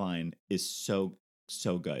tagline is so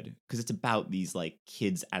good because it's about these like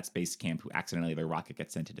kids at space camp who accidentally their rocket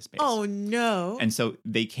gets sent into space. Oh no. And so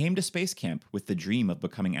they came to space camp with the dream of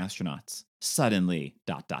becoming astronauts. Suddenly, ...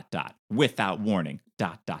 without warning, ...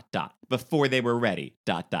 before they were ready, ...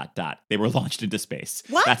 they were launched into space.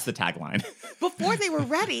 What? That's the tagline. Before they were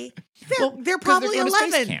ready, they're Well, 'cause probably going to space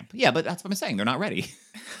 11. camp. Yeah, but that's what I'm saying. They're not ready.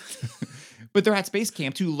 But they're at space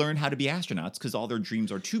camp to learn how to be astronauts because all their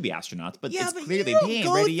dreams are to be astronauts. But Yeah, it's but clear you they don't ain't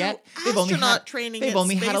go ready through yet. astronaut training They've at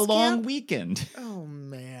only had a space long camp. weekend. Oh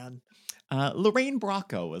man. Lorraine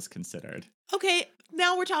Bracco was considered. Okay,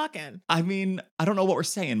 now we're talking. I mean, I don't know what we're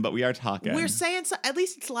saying, but we are talking. We're saying so, at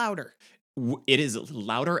least it's louder. It is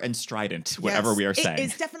louder and strident, whatever Yes, we are saying. It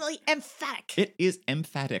is definitely emphatic. It is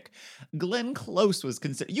emphatic. Glenn Close was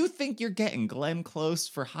considered. You think you're getting Glenn Close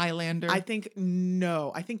for Highlander? I think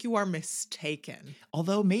no. I think you are mistaken.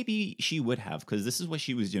 Although maybe she would have, because this is what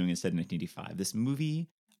she was doing instead in 1985. This movie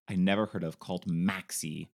I never heard of called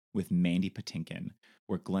Maxie with Mandy Patinkin,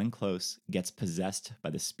 where Glenn Close gets possessed by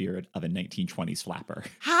the spirit of a 1920s flapper.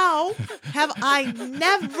 How have I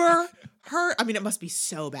never heard? I mean, it must be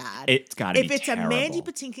so bad. It's got to be If it's terrible. a Mandy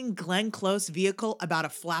Patinkin Glenn Close vehicle about a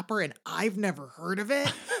flapper and I've never heard of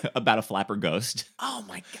it. About a flapper ghost. Oh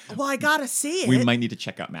my God. Well, I gotta see it. We might need to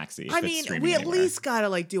check out Maxie. If I it's mean, streaming we at anywhere. least gotta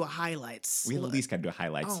like do a highlights. We at least got to do a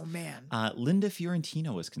highlights. Oh man. Linda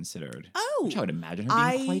Fiorentino was considered. Oh, Which I would imagine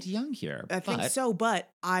her being quite young here. I think but so, but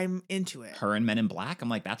I'm into it. Her and Men in Black, I'm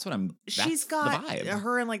like, that's what I'm. That's She's got the vibe.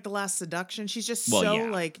 her in like The Last Seduction. She's just Well, so yeah,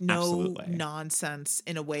 like no absolutely. nonsense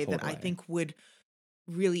in a way that I Totally. think would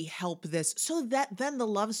really help this, so that then the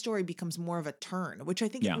love story becomes more of a turn, which I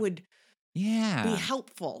think Yeah. it would Yeah. be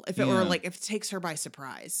helpful if it were Yeah. like if it takes her by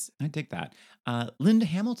surprise. I dig that. Linda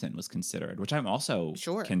Hamilton was considered, which I'm also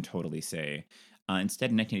Sure. can totally say. Instead,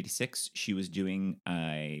 in 1986, she was doing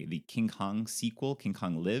the King Kong sequel, King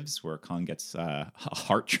Kong Lives, where Kong gets a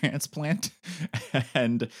heart transplant.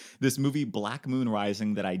 And this movie, Black Moon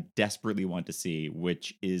Rising, that I desperately want to see,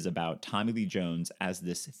 which is about Tommy Lee Jones as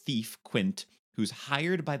this thief, Quint, who's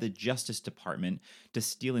hired by the Justice Department to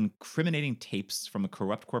steal incriminating tapes from a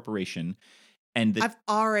corrupt corporation. And the I've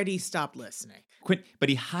already stopped listening. but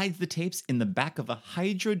he hides the tapes in the back of a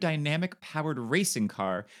hydrodynamic powered racing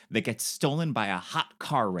car that gets stolen by a hot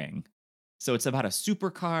car ring. So it's about a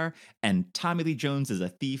supercar, and Tommy Lee Jones is a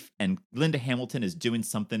thief, and Linda Hamilton is doing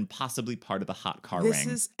something possibly part of the hot car This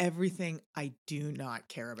ring. is everything I do not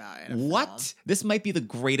care about in a What? film. This might be the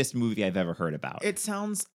greatest movie I've ever heard about. It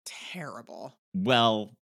sounds terrible.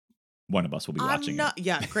 Well, one of us will be watching I'm not. it.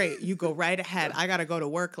 Yeah, great. You go right ahead. I gotta go to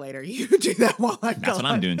work later. You do that while I'm That's what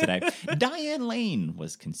I'm gone. doing today. Diane Lane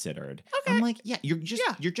was considered. Okay. I'm like, yeah, you're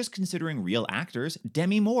just considering real actors.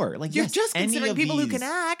 Demi Moore, like You're yes, just any considering of people who can these-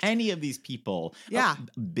 act. Any of these people. Yeah.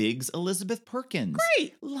 Biggs Elizabeth Perkins.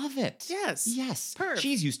 Great. Love it. Yes. Yes. Perf.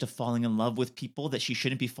 She's used to falling in love with people that she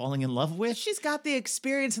shouldn't be falling in love with. She's got the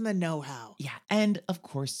experience and the know-how. Yeah, and of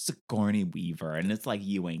course Sigourney Weaver, and it's like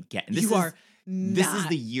you ain't getting this. You are This is not.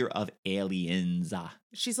 the year of aliens.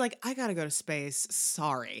 She's like, I gotta go to space.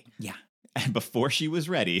 Sorry. Yeah. And before she was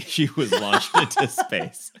ready, she was launched into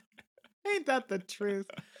space. Ain't that the truth?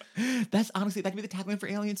 That's honestly, that could be the tagline for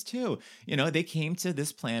aliens too. You know, they came to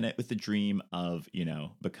this planet with the dream of, you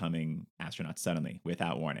know, becoming astronauts suddenly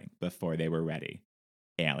without warning before they were ready.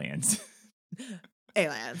 Aliens.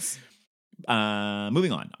 Aliens.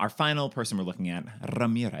 Moving on. Our final person we're looking at,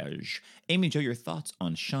 Ramirez. Amy Jo, your thoughts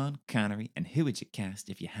on Sean Connery, and who would you cast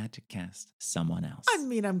if you had to cast someone else? I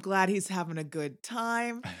mean, I'm glad he's having a good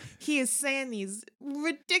time. He is saying these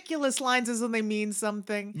ridiculous lines as though they mean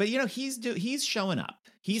something. But you know, he's showing up.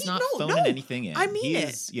 He's not no, phoning no. anything in. I mean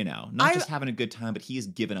he's, it. you know, not I- just having a good time, but he is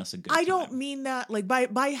giving us a good I time. don't mean that like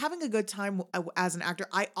by having a good time as an actor.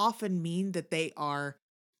 I often mean that they are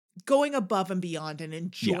going above and beyond and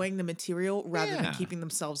enjoying the material rather Yeah. than keeping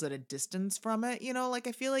themselves at a distance from it. You know, like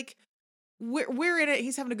I feel like we're in it.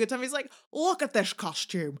 He's having a good time. He's like, look at this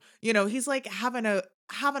costume. You know, he's like having a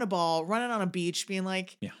ball, running on a beach, being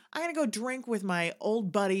like, Yeah. I'm gonna go drink with my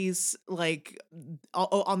old buddies like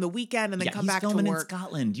on the weekend and then Yeah, come he's back to filming in work.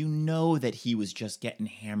 Scotland. You know that he was just getting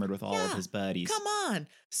hammered with all of Yeah, his buddies. Come on.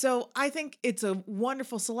 So I think it's a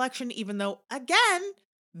wonderful selection, even though, again,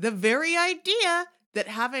 the very idea that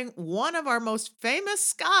having one of our most famous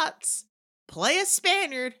Scots play a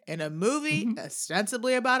Spaniard in a movie Mhm.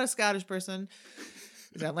 ostensibly about a Scottish person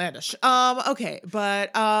is outlandish. Okay,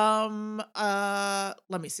 but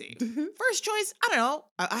let me see. First choice, I don't know.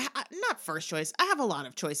 I not first choice. I have a lot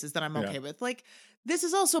of choices that I'm Yeah. okay with. Like, this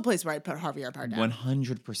is also a place where I'd put Javier Bardem.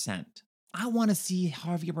 100%. I want to see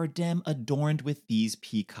Javier Bardem adorned with these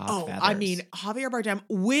peacock feathers. I mean, Javier Bardem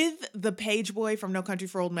with the page boy from No Country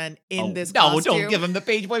for Old Men in this no, costume. don't give him the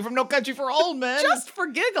page boy from No Country for Old Men. Just for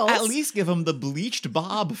giggles. At least give him the bleached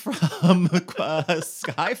Bob from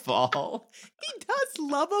Skyfall. He does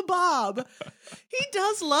love a bob. He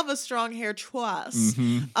does love a strong hair twice.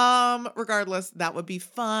 Mhm. Regardless, that would be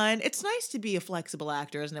fun. It's nice to be a flexible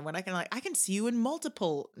actor, isn't it? When I can see you in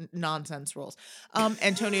multiple nonsense roles.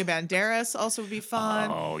 Antonio Banderas also would be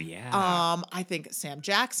fun. Oh yeah. I think Sam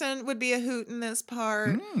Jackson would be a hoot in this part.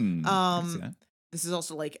 I can see that. This is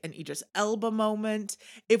also like an Idris Elba moment.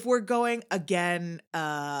 If we're going again,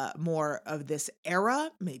 more of this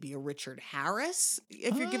era, maybe a Richard Harris.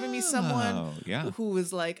 If you're giving me someone Oh, yeah. who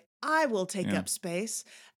was like, I will take Yeah. up space.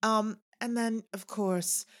 And then, of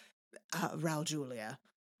course, Raul Julia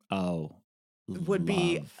Oh, would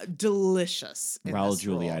be love. delicious in Raul this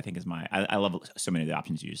Julia, role. I think is I love so many of the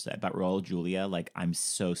options you just said. But Raul Julia, like I'm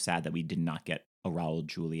so sad that we did not get a Raul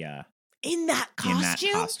Julia In that in that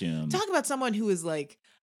costume? costume. Talk about someone who is like,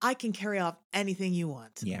 I can carry off anything you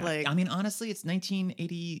want. Yeah. Like, I mean, honestly, it's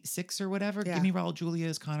 1986 or whatever. Yeah. Give me Raul Julia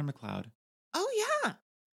as Connor McLeod. oh yeah.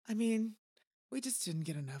 I mean, we just didn't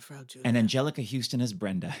get enough Raul Julia. And Angelica Houston as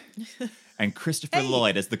Brenda. And Christopher Hey.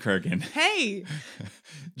 Lloyd as the Kurgan. Hey,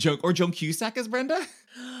 Joan Cusack as Brenda?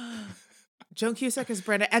 Joan Cusack is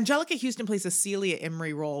Brenda. Angelica Houston plays a Celia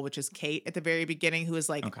Imrie role, which is Kate at the very beginning, who is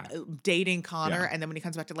like Okay. dating Connor. Yeah. And then when he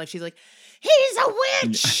comes back to life, she's like, he's a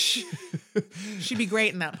witch. She'd be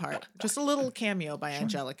great in that part. Just a little cameo by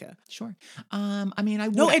Angelica. Sure. I mean, I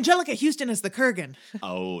would. No, Angelica Houston is the Kurgan.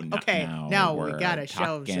 Oh, no. Okay, now we we're gotta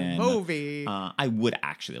show talking. some movie. I would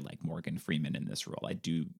actually like Morgan Freeman in this role. I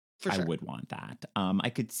do. For sure. I would want that. I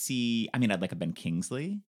could see. I mean, I'd like a Ben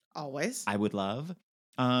Kingsley. Always. I would love.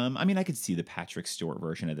 I mean, I could see the Patrick Stewart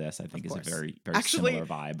version of this. I think is a course. very, very Actually, similar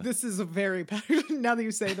vibe. This is a very now that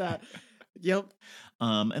you say that. Yep.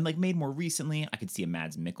 And like made more recently, I could see a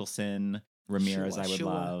Mads Mikkelsen Ramirez. Sure, I would sure.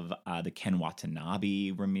 love the Ken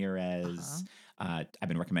Watanabe Ramirez. I've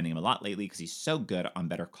been recommending him a lot lately because he's so good on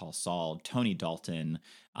Better Call Saul. Tony Dalton.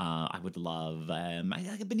 I would love I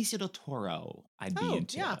like Benicio del Toro. I'd be Oh,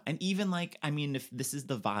 into. yeah. And even like, I mean, if this is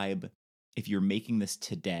the vibe, if you're making this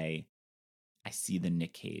today, I see the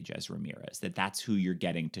Nick Cage as Ramirez. That's who you're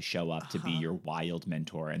getting to show up to be Uh-huh. your wild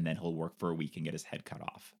mentor, and then he'll work for a week and get his head cut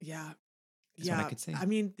off. Yeah. Is what I could say. I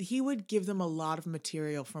mean, he would give them a lot of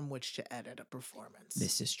material from which to edit a performance.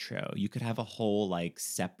 This is true. You could have a whole like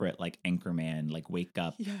separate like Anchorman, like Wake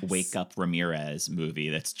Yes. Up Ramirez movie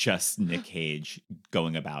that's just Nick Cage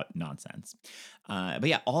going about nonsense. But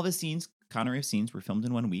yeah, all of his scenes, Connery scenes, were filmed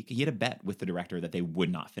in 1 week. He had a bet with the director that they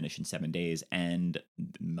would not finish in 7 days, and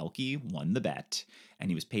Melky won the bet,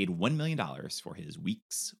 and he was paid $1 million for his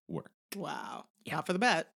week's work. Wow. Yeah. Not for the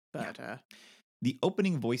bet, but The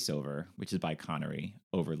opening voiceover, which is by Connery,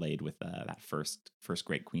 overlaid with that first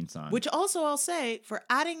great Queen song, which also I'll say for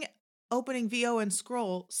adding opening VO and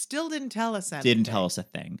scroll still didn't tell us anything. didn't tell us a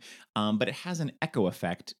thing. But it has an echo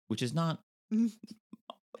effect, which is not meant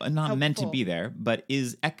to Helpful. be there, but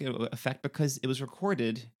is echo effect because it was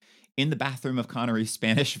recorded in the bathroom of Connery's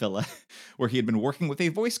Spanish villa, where he had been working with a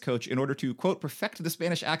voice coach in order to, quote, perfect the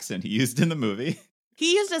Spanish accent he used in the movie.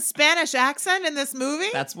 He used a Spanish accent in this movie?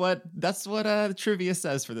 That's what the trivia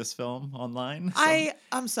says for this film online. So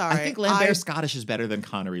I'm sorry. I think Lambert's Scottish is better than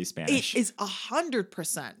Connery's Spanish. It is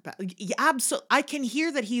 100%. Absolutely. I can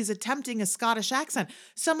hear that he's attempting a Scottish accent.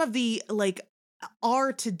 Some of the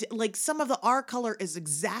some of the R color is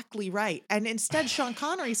exactly right. And instead Sean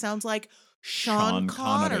Connery sounds like Sean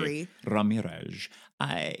Connery. Ramirez.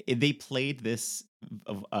 They played this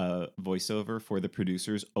voiceover for the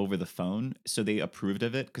producers over the phone, so they approved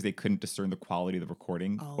of it because they couldn't discern the quality of the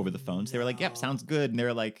recording over the phone. So they were like, "Yep, no. sounds good." And they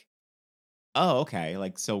were like, "Oh, okay."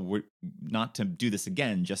 Like, so we're not to do this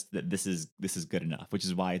again, just that this is good enough, which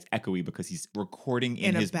is why it's echoey because he's recording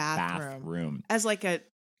in In a his bathroom. bathroom. As like a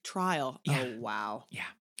trial. Yeah. Oh, wow. Yeah.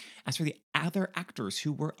 As for the other actors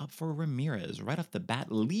who were up for Ramirez, right off the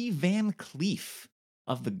bat, Lee Van Cleef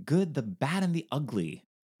of The Good, the Bad, and the Ugly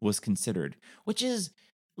was considered, which is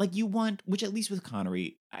like which at least with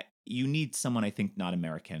Connery, you need someone, I think, not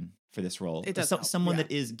American for this role. It does help, someone yeah.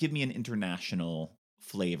 that is, give me an international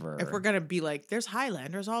flavor. If we're going to be like, there's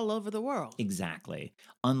Highlanders all over the world. Exactly.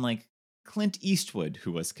 Unlike Clint Eastwood,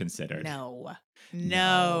 who was considered. No.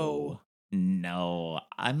 No.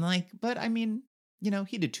 I'm like, but I mean,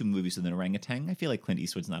 he did 2 movies with an orangutan. I feel like Clint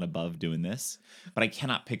Eastwood's not above doing this, but I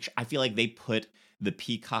cannot picture. I feel like they put the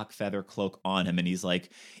peacock feather cloak on him and he's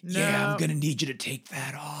like, yeah, I'm No. going to need you to take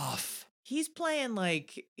that off. He's playing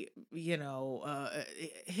like,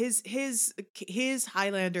 his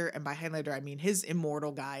Highlander, and by Highlander, I mean his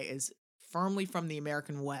immortal guy is firmly from the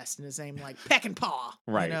American West and his name like Peck and Paw.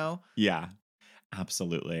 Right. You know? Yeah,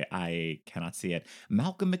 absolutely. I cannot see it.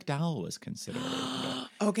 Malcolm McDowell was considered.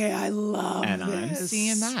 Okay, I love and I'm this.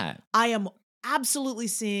 seeing that. I am absolutely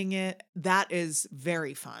seeing it. That is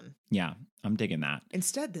very fun. Yeah, I'm digging that.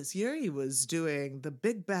 Instead, this year he was doing the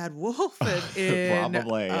Big Bad Wolf in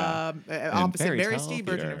Probably, yeah. opposite Fairy Mary Tale Steenburgen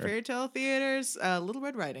in Theater. Fairy Tale Theaters, Little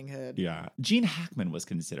Red Riding Hood. Yeah. Gene Hackman was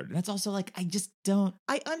considered. And that's also like, I just don't.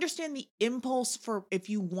 I understand the impulse for if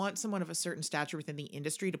you want someone of a certain stature within the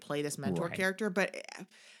industry to play this mentor Right. character, but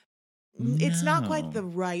it's not quite No. the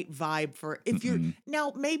right vibe for if you're Mm-mm.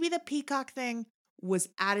 now maybe the peacock thing was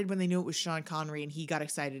added when they knew it was Sean Connery and he got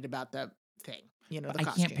excited about the thing. the I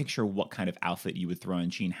costume. can't picture what kind of outfit you would throw on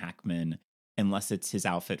Gene Hackman unless it's his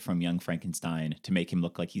outfit from Young Frankenstein to make him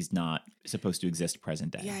look like he's not supposed to exist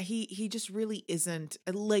present day. Yeah, he just really isn't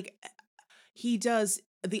like he does.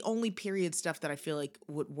 The only period stuff that I feel like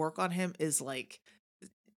would work on him is like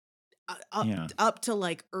up to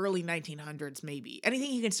like early 1900s, maybe. Anything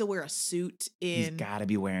he can still wear a suit in. He's got to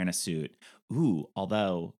be wearing a suit. Ooh,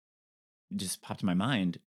 although, just popped in my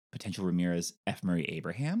mind, potential Ramirez F. Murray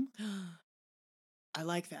Abraham. I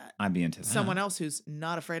like that. I'd be into that. Someone else who's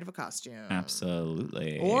not afraid of a costume.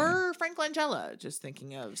 Absolutely. Or Frank Langella, just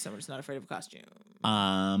thinking of someone who's not afraid of a costume.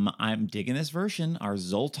 I'm digging this version. Our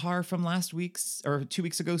Zoltar from 2 weeks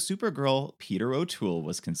ago, Supergirl, Peter O'Toole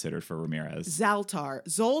was considered for Ramirez. Zoltar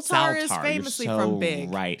is famously from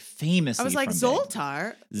Big. Right, famously. I was like, from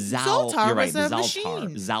Zoltar? Big. Zoltar you're was right, a Zaltar.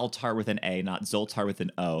 machine. Zaltar with an A, not Zoltar with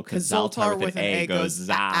an O. Because Zoltar with an A goes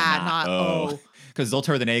za, not O. Because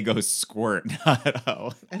Zoltar with an A goes squirt, not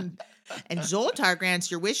O. And Zoltar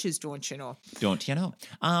grants your wishes, don't you know? Don't you know?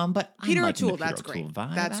 But Peter I'm O'Toole, liking the that's Peter great. O'Toole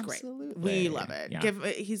vibe. That's Absolutely. great. We love it. Yeah.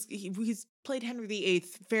 He's played Henry VIII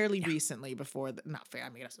fairly recently before. Not fair. I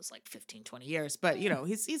mean, I guess it's like 15, 20 years. But,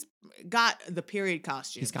 he's got the period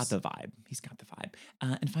costumes. He's got the vibe.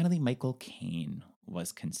 And finally, Michael Caine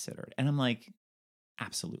was considered. And I'm like,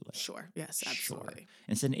 absolutely. Sure. Yes, absolutely. Sure.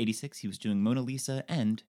 Instead, in 86, he was doing Mona Lisa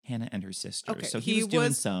and Hannah and Her Sisters. Okay, so he was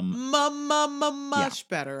doing some much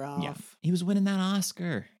better off. Yeah. He was winning that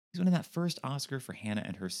Oscar. He's winning that first Oscar for Hannah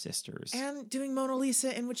and Her Sisters. And doing Mona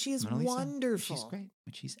Lisa, in which she is wonderful. She's great.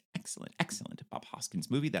 Which she's excellent. Excellent. Bob Hoskins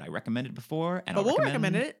movie that I recommended before. And but we'll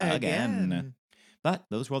recommend it again. But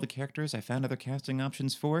those were all the characters I found other casting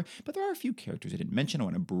options for. But there are a few characters I didn't mention. I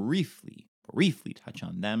want to briefly touch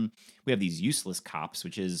on them. We have these useless cops,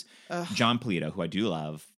 which is John Polito, who I do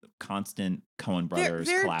love, constant Coen Brothers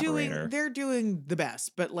collaborator. They're doing the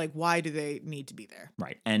best, but like, why do they need to be there?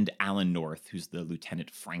 Right. And Alan North, who's the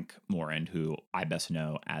Lieutenant Frank Morin, who I best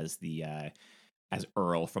know as the as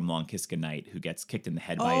Earl from Long Kiss Goodnight, who gets kicked in the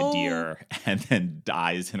head by a deer and then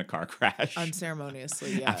dies in a car crash.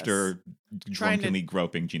 Unceremoniously, yes. After drunkenly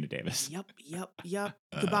groping Gina Davis. Yep.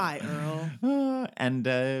 Goodbye, Earl.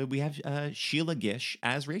 And we have Sheila Gish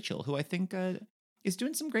as Rachel, who I think is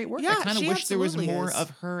doing some great work. Yeah, I kind of wish there was more is. of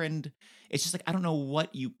her, and it's just like, I don't know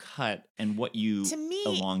what you cut and what you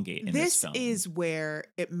elongate in this film. This is where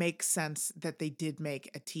it makes sense that they did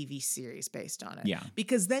make a TV series based on it. Yeah.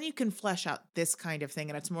 Because then you can flesh out this kind of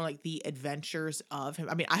thing, and it's more like the adventures of him.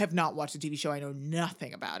 I mean, I have not watched a TV show. I know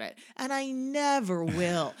nothing about it, and I never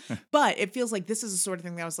will. But it feels like this is the sort of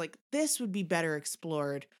thing that I was like, this would be better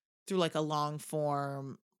explored through like a long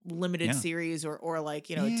form limited series or like,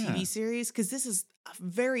 a TV series, because this is a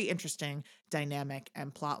very interesting dynamic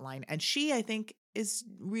and plot line. And she, I think, is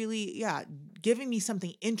really, giving me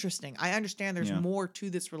something interesting. I understand there's more to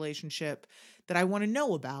this relationship that I want to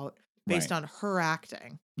know about based on her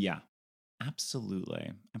acting. Yeah.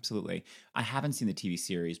 Absolutely. I haven't seen the TV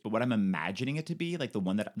series, but what I'm imagining it to be, like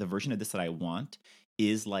the version of this that I want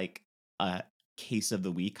is like a case of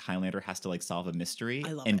the week. Highlander has to like solve a mystery.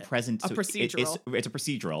 I love and it. present. A procedural. It's a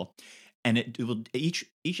procedural. And it will each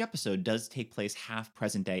episode does take place half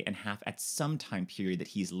present day and half at some time period that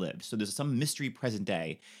he's lived. So there's some mystery present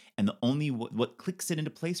day, and the only what clicks it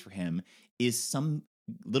into place for him is some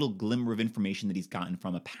little glimmer of information that he's gotten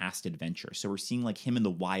from a past adventure. So we're seeing like him in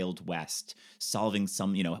the Wild West solving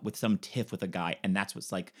some, with some tiff with a guy, and that's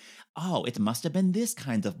what's like, oh, it must have been this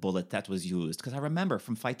kind of bullet that was used, because I remember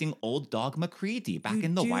from fighting old dog McCready back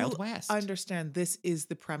in the Wild West. Understand, this is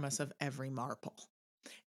the premise of every Marple.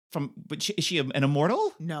 But is she an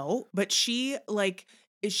immortal? No, but she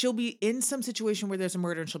she'll be in some situation where there's a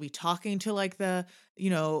murder, and she'll be talking to like the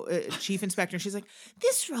chief inspector, and she's like,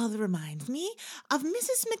 this rather reminds me of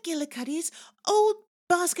Mrs. McGillicuddy's old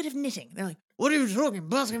basket of knitting. They're like, what are you talking,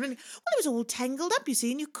 basket of knitting? Well, it was all tangled up, you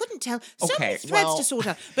see, and you couldn't tell. So many threads to sort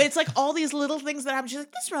out. But it's like all these little things that happen. She's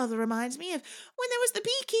like, this rather reminds me of when there was the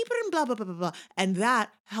beekeeper and blah blah blah blah blah, and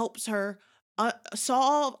that helps her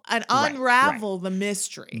solve and unravel the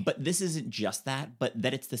mystery. But this isn't just that, but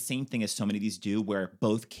that it's the same thing as so many of these do, where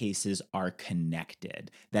both cases are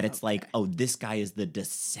connected. That it's like, oh, this guy is the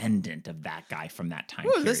descendant of that guy from that time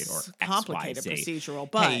period, this or complicated XYZ.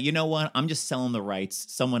 procedural. But hey, you know what? I'm just selling the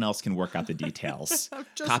rights. Someone else can work out the details.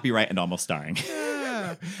 Copyright and almost starring.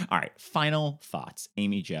 All right, final thoughts,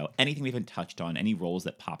 Amy Jo. Anything we haven't touched on? Any roles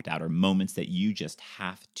that popped out, or moments that you just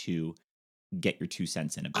have to get your 2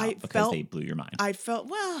 cents in about because they blew your mind? I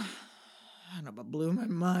felt, I don't know, but blew my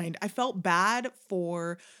mind. I felt bad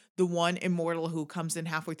for the one immortal who comes in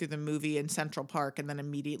halfway through the movie in Central Park and then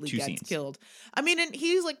immediately Two gets scenes. killed. I mean, and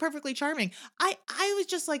he's like perfectly charming. I was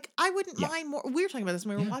just like, I wouldn't Yeah. mind more. We were talking about this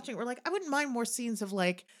when we were Yeah. watching it. We're like, I wouldn't mind more scenes of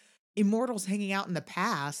like immortals hanging out in the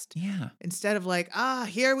past Yeah. instead of like,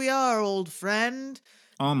 here we are, old friend.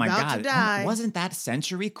 Oh my About to God. Oh, die. wasn't that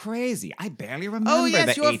century crazy? I barely remember Oh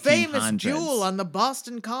yes, the your 1800s. famous duel on the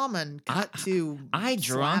Boston Common. Cut to I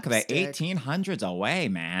drunk the slapstick. 1800s away,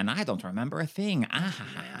 man. I don't remember a thing.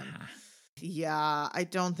 man. Yeah, I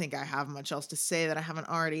don't think I have much else to say that I haven't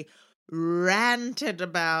already ranted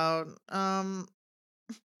about. I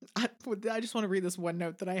just want to read this one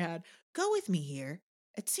note that I had. Go with me here.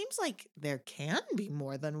 It seems like there can be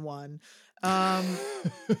more than one.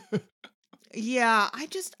 Yeah,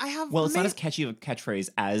 I have. Well, it's not as catchy of a catchphrase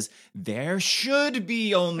as there should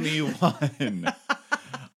be only one.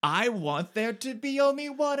 I want there to be only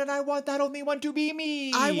one, and I want that only one to be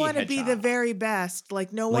me. I want to be the Hedgehog. very best,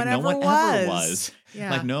 like no Like one no ever one was. ever was.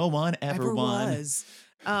 Yeah. Like no one ever won. Was.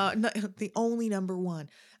 The only number one.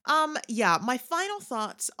 Yeah, my final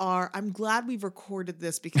thoughts are I'm glad we've recorded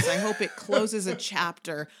this because I hope it closes a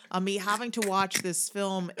chapter on me having to watch this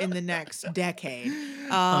film in the next decade.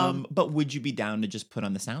 But would you be down to just put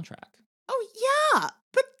on the soundtrack? Oh yeah,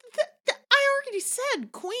 but I already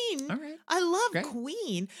said Queen. All right. I love Great.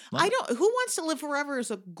 Queen. Love I it. don't. Who Wants to Live Forever is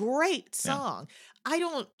a great song. I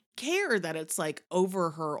don't care that it's like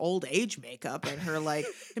over her old age makeup and her like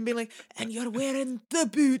and being like, and you're wearing the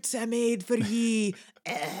boots I made for ye.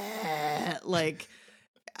 Like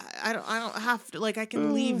I don't have to like I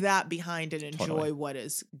can leave that behind and enjoy Totally. what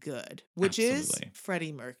is good, which Absolutely. is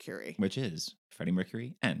Freddie Mercury. Which is Freddie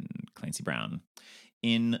Mercury and Clancy Brown.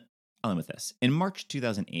 I'll end with this. In March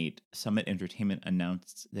 2008, Summit Entertainment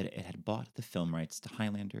announced that it had bought the film rights to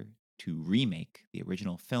Highlander to remake the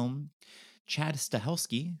original film. Chad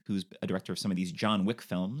Stahelski, who's a director of some of these John Wick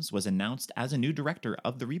films, was announced as a new director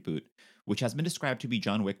of the reboot, which has been described to be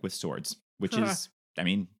John Wick with swords, which is, I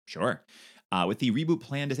mean, sure. With the reboot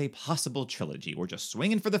planned as a possible trilogy. We're just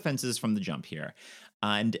swinging for the fences from the jump here.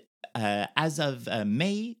 And as of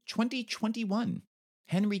May 2021,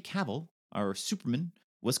 Henry Cavill, our Superman,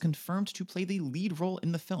 was confirmed to play the lead role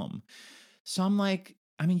in the film. So I'm like,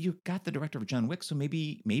 I mean, you got the director of John Wick, so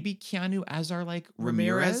maybe Keanu as our like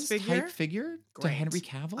Ramirez type figure to Great. Henry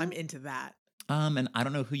Cavill. I'm into that. And I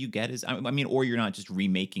don't know who you get is. I mean, or you're not just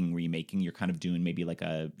remaking. You're kind of doing maybe like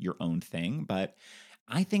your own thing. But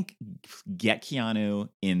I think get Keanu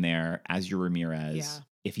in there as your Ramirez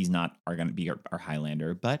if he's not going to be our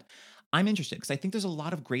Highlander. But I'm interested because I think there's a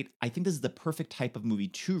lot of great. I think this is the perfect type of movie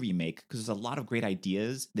to remake because there's a lot of great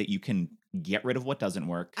ideas that you can get rid of what doesn't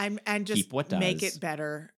work. And just keep what does. Make it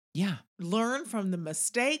better. Yeah. Learn from the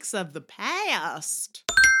mistakes of the past.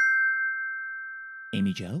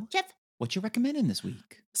 Amy Jo, Jeff, what you recommending this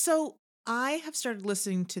week? So I have started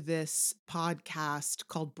listening to this podcast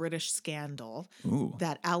called British Scandal. Ooh.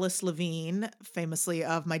 That Alice Levine, famously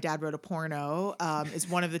of My Dad Wrote a Porno, is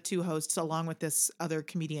one of the two hosts along with this other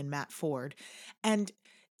comedian, Matt Ford. And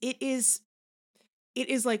it is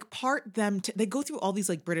like part them. They go through all these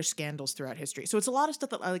like British scandals throughout history. So it's a lot of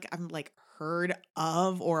stuff that I'm like heard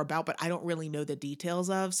of or about, but I don't really know the details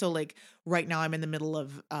of. So like right now I'm in the middle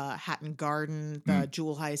of Hatton Garden, the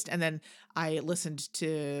jewel heist. And then I listened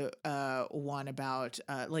to one about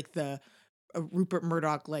like the Rupert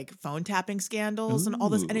Murdoch like phone tapping scandals and all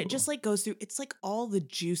this. And it just like goes through, it's like all the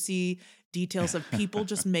juicy details of people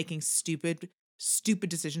just making stupid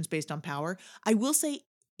decisions based on power. I will say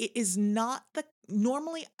it is not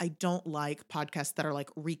normally I don't like podcasts that are like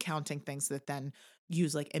recounting things that then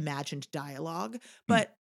use like imagined dialogue,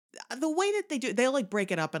 but the way that they do, they'll like break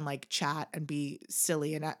it up and like chat and be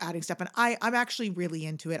silly and adding stuff. And I'm actually really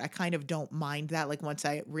into it. I kind of don't mind that. Like once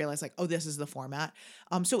I realize like, oh, this is the format.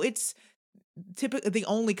 So it's typically the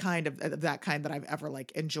only kind of that kind that I've ever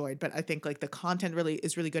like enjoyed, but I think like the content really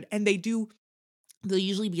is really good. And they'll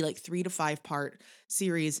usually be like 3 to 5 part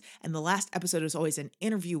series. And the last episode is always an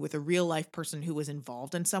interview with a real life person who was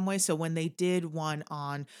involved in some way. So when they did one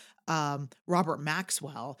on Robert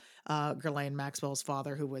Maxwell, Ghislaine Maxwell's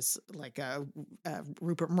father, who was like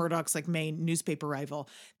Rupert Murdoch's like main newspaper rival,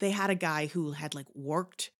 they had a guy who had like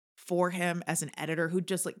worked for him as an editor who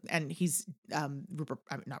just like, and he's Robert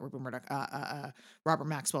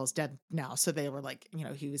Maxwell is dead now. So they were like, you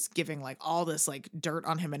know, he was giving like all this like dirt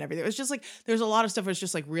on him and everything. It was just like, there's a lot of stuff. It was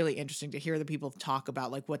just like really interesting to hear the people talk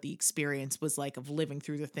about like what the experience was like of living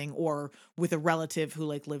through the thing or with a relative who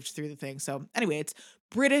like lived through the thing. So anyway, it's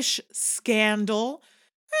British Scandal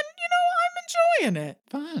and you know, I'm enjoying it.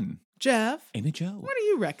 Fun. Jeff, Amy Jo. what are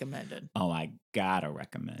you recommending? Oh, I gotta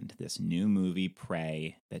recommend this new movie,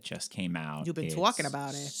 Prey, that just came out. You've been talking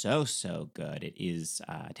about it. So good. It is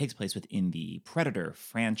takes place within the Predator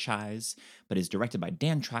franchise, but is directed by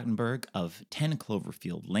Dan Trachtenberg of 10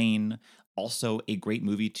 Cloverfield Lane. Also, a great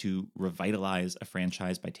movie to revitalize a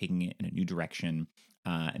franchise by taking it in a new direction.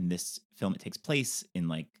 In this film, it takes place in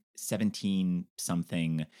like 17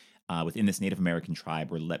 something within this Native American tribe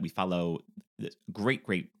where we follow this great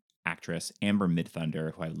actress Amber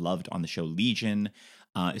Midthunder, who I loved on the show Legion.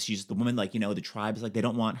 She's the woman, like, the tribes, like, they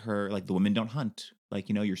don't want her, like, the women don't hunt. Like,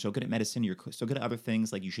 you're so good at medicine, you're so good at other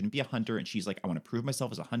things, like, you shouldn't be a hunter. And she's like, I want to prove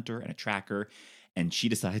myself as a hunter and a tracker. And she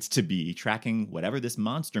decides to be tracking whatever this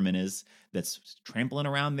monsterman is that's trampling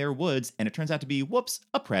around their woods. And it turns out to be, whoops,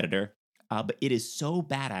 a predator. But it is so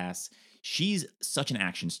badass. She's such an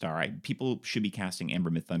action star. People should be casting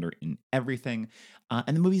Amber Midthunder in everything.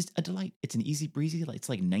 And the movie's a delight. It's an easy breezy. It's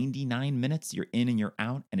like 99 minutes. You're in and you're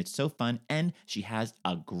out. And it's so fun. And she has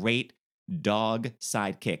a great dog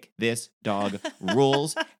sidekick. This dog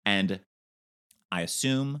rules. And I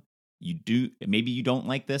assume maybe you don't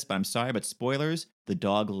like this, but I'm sorry, but spoilers, the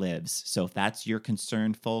dog lives. So if that's your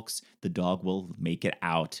concern, folks, the dog will make it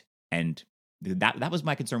out. And that was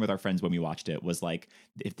my concern with our friends when we watched it, was like,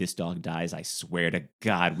 if this dog dies, I swear to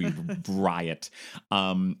God, we riot.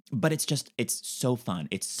 But it's so fun.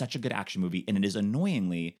 It's such a good action movie, and it is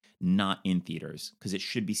annoyingly not in theaters because it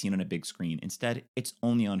should be seen on a big screen. Instead, it's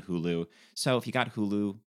only on Hulu. So if you got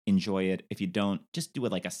Hulu, enjoy it. If you don't, just do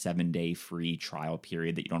it like a 7-day free trial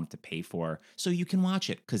period that you don't have to pay for so you can watch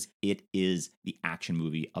it, because it is the action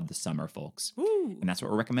movie of the summer, folks. Ooh. And that's what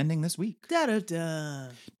we're recommending this week. Da-da-da.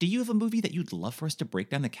 Do you have a movie that you'd love for us to break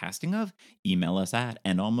down the casting of? Email us at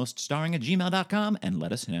andalmoststarring@gmail.com and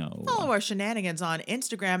let us know. Follow our shenanigans on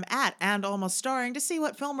Instagram at @andalmoststarring to see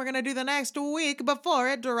what film we're going to do the next week before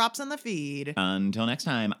it drops in the feed. Until next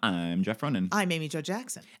time, I'm Jeff Ronan. I'm Amy Jo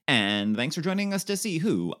Jackson. And thanks for joining us to see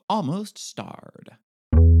who almost starred.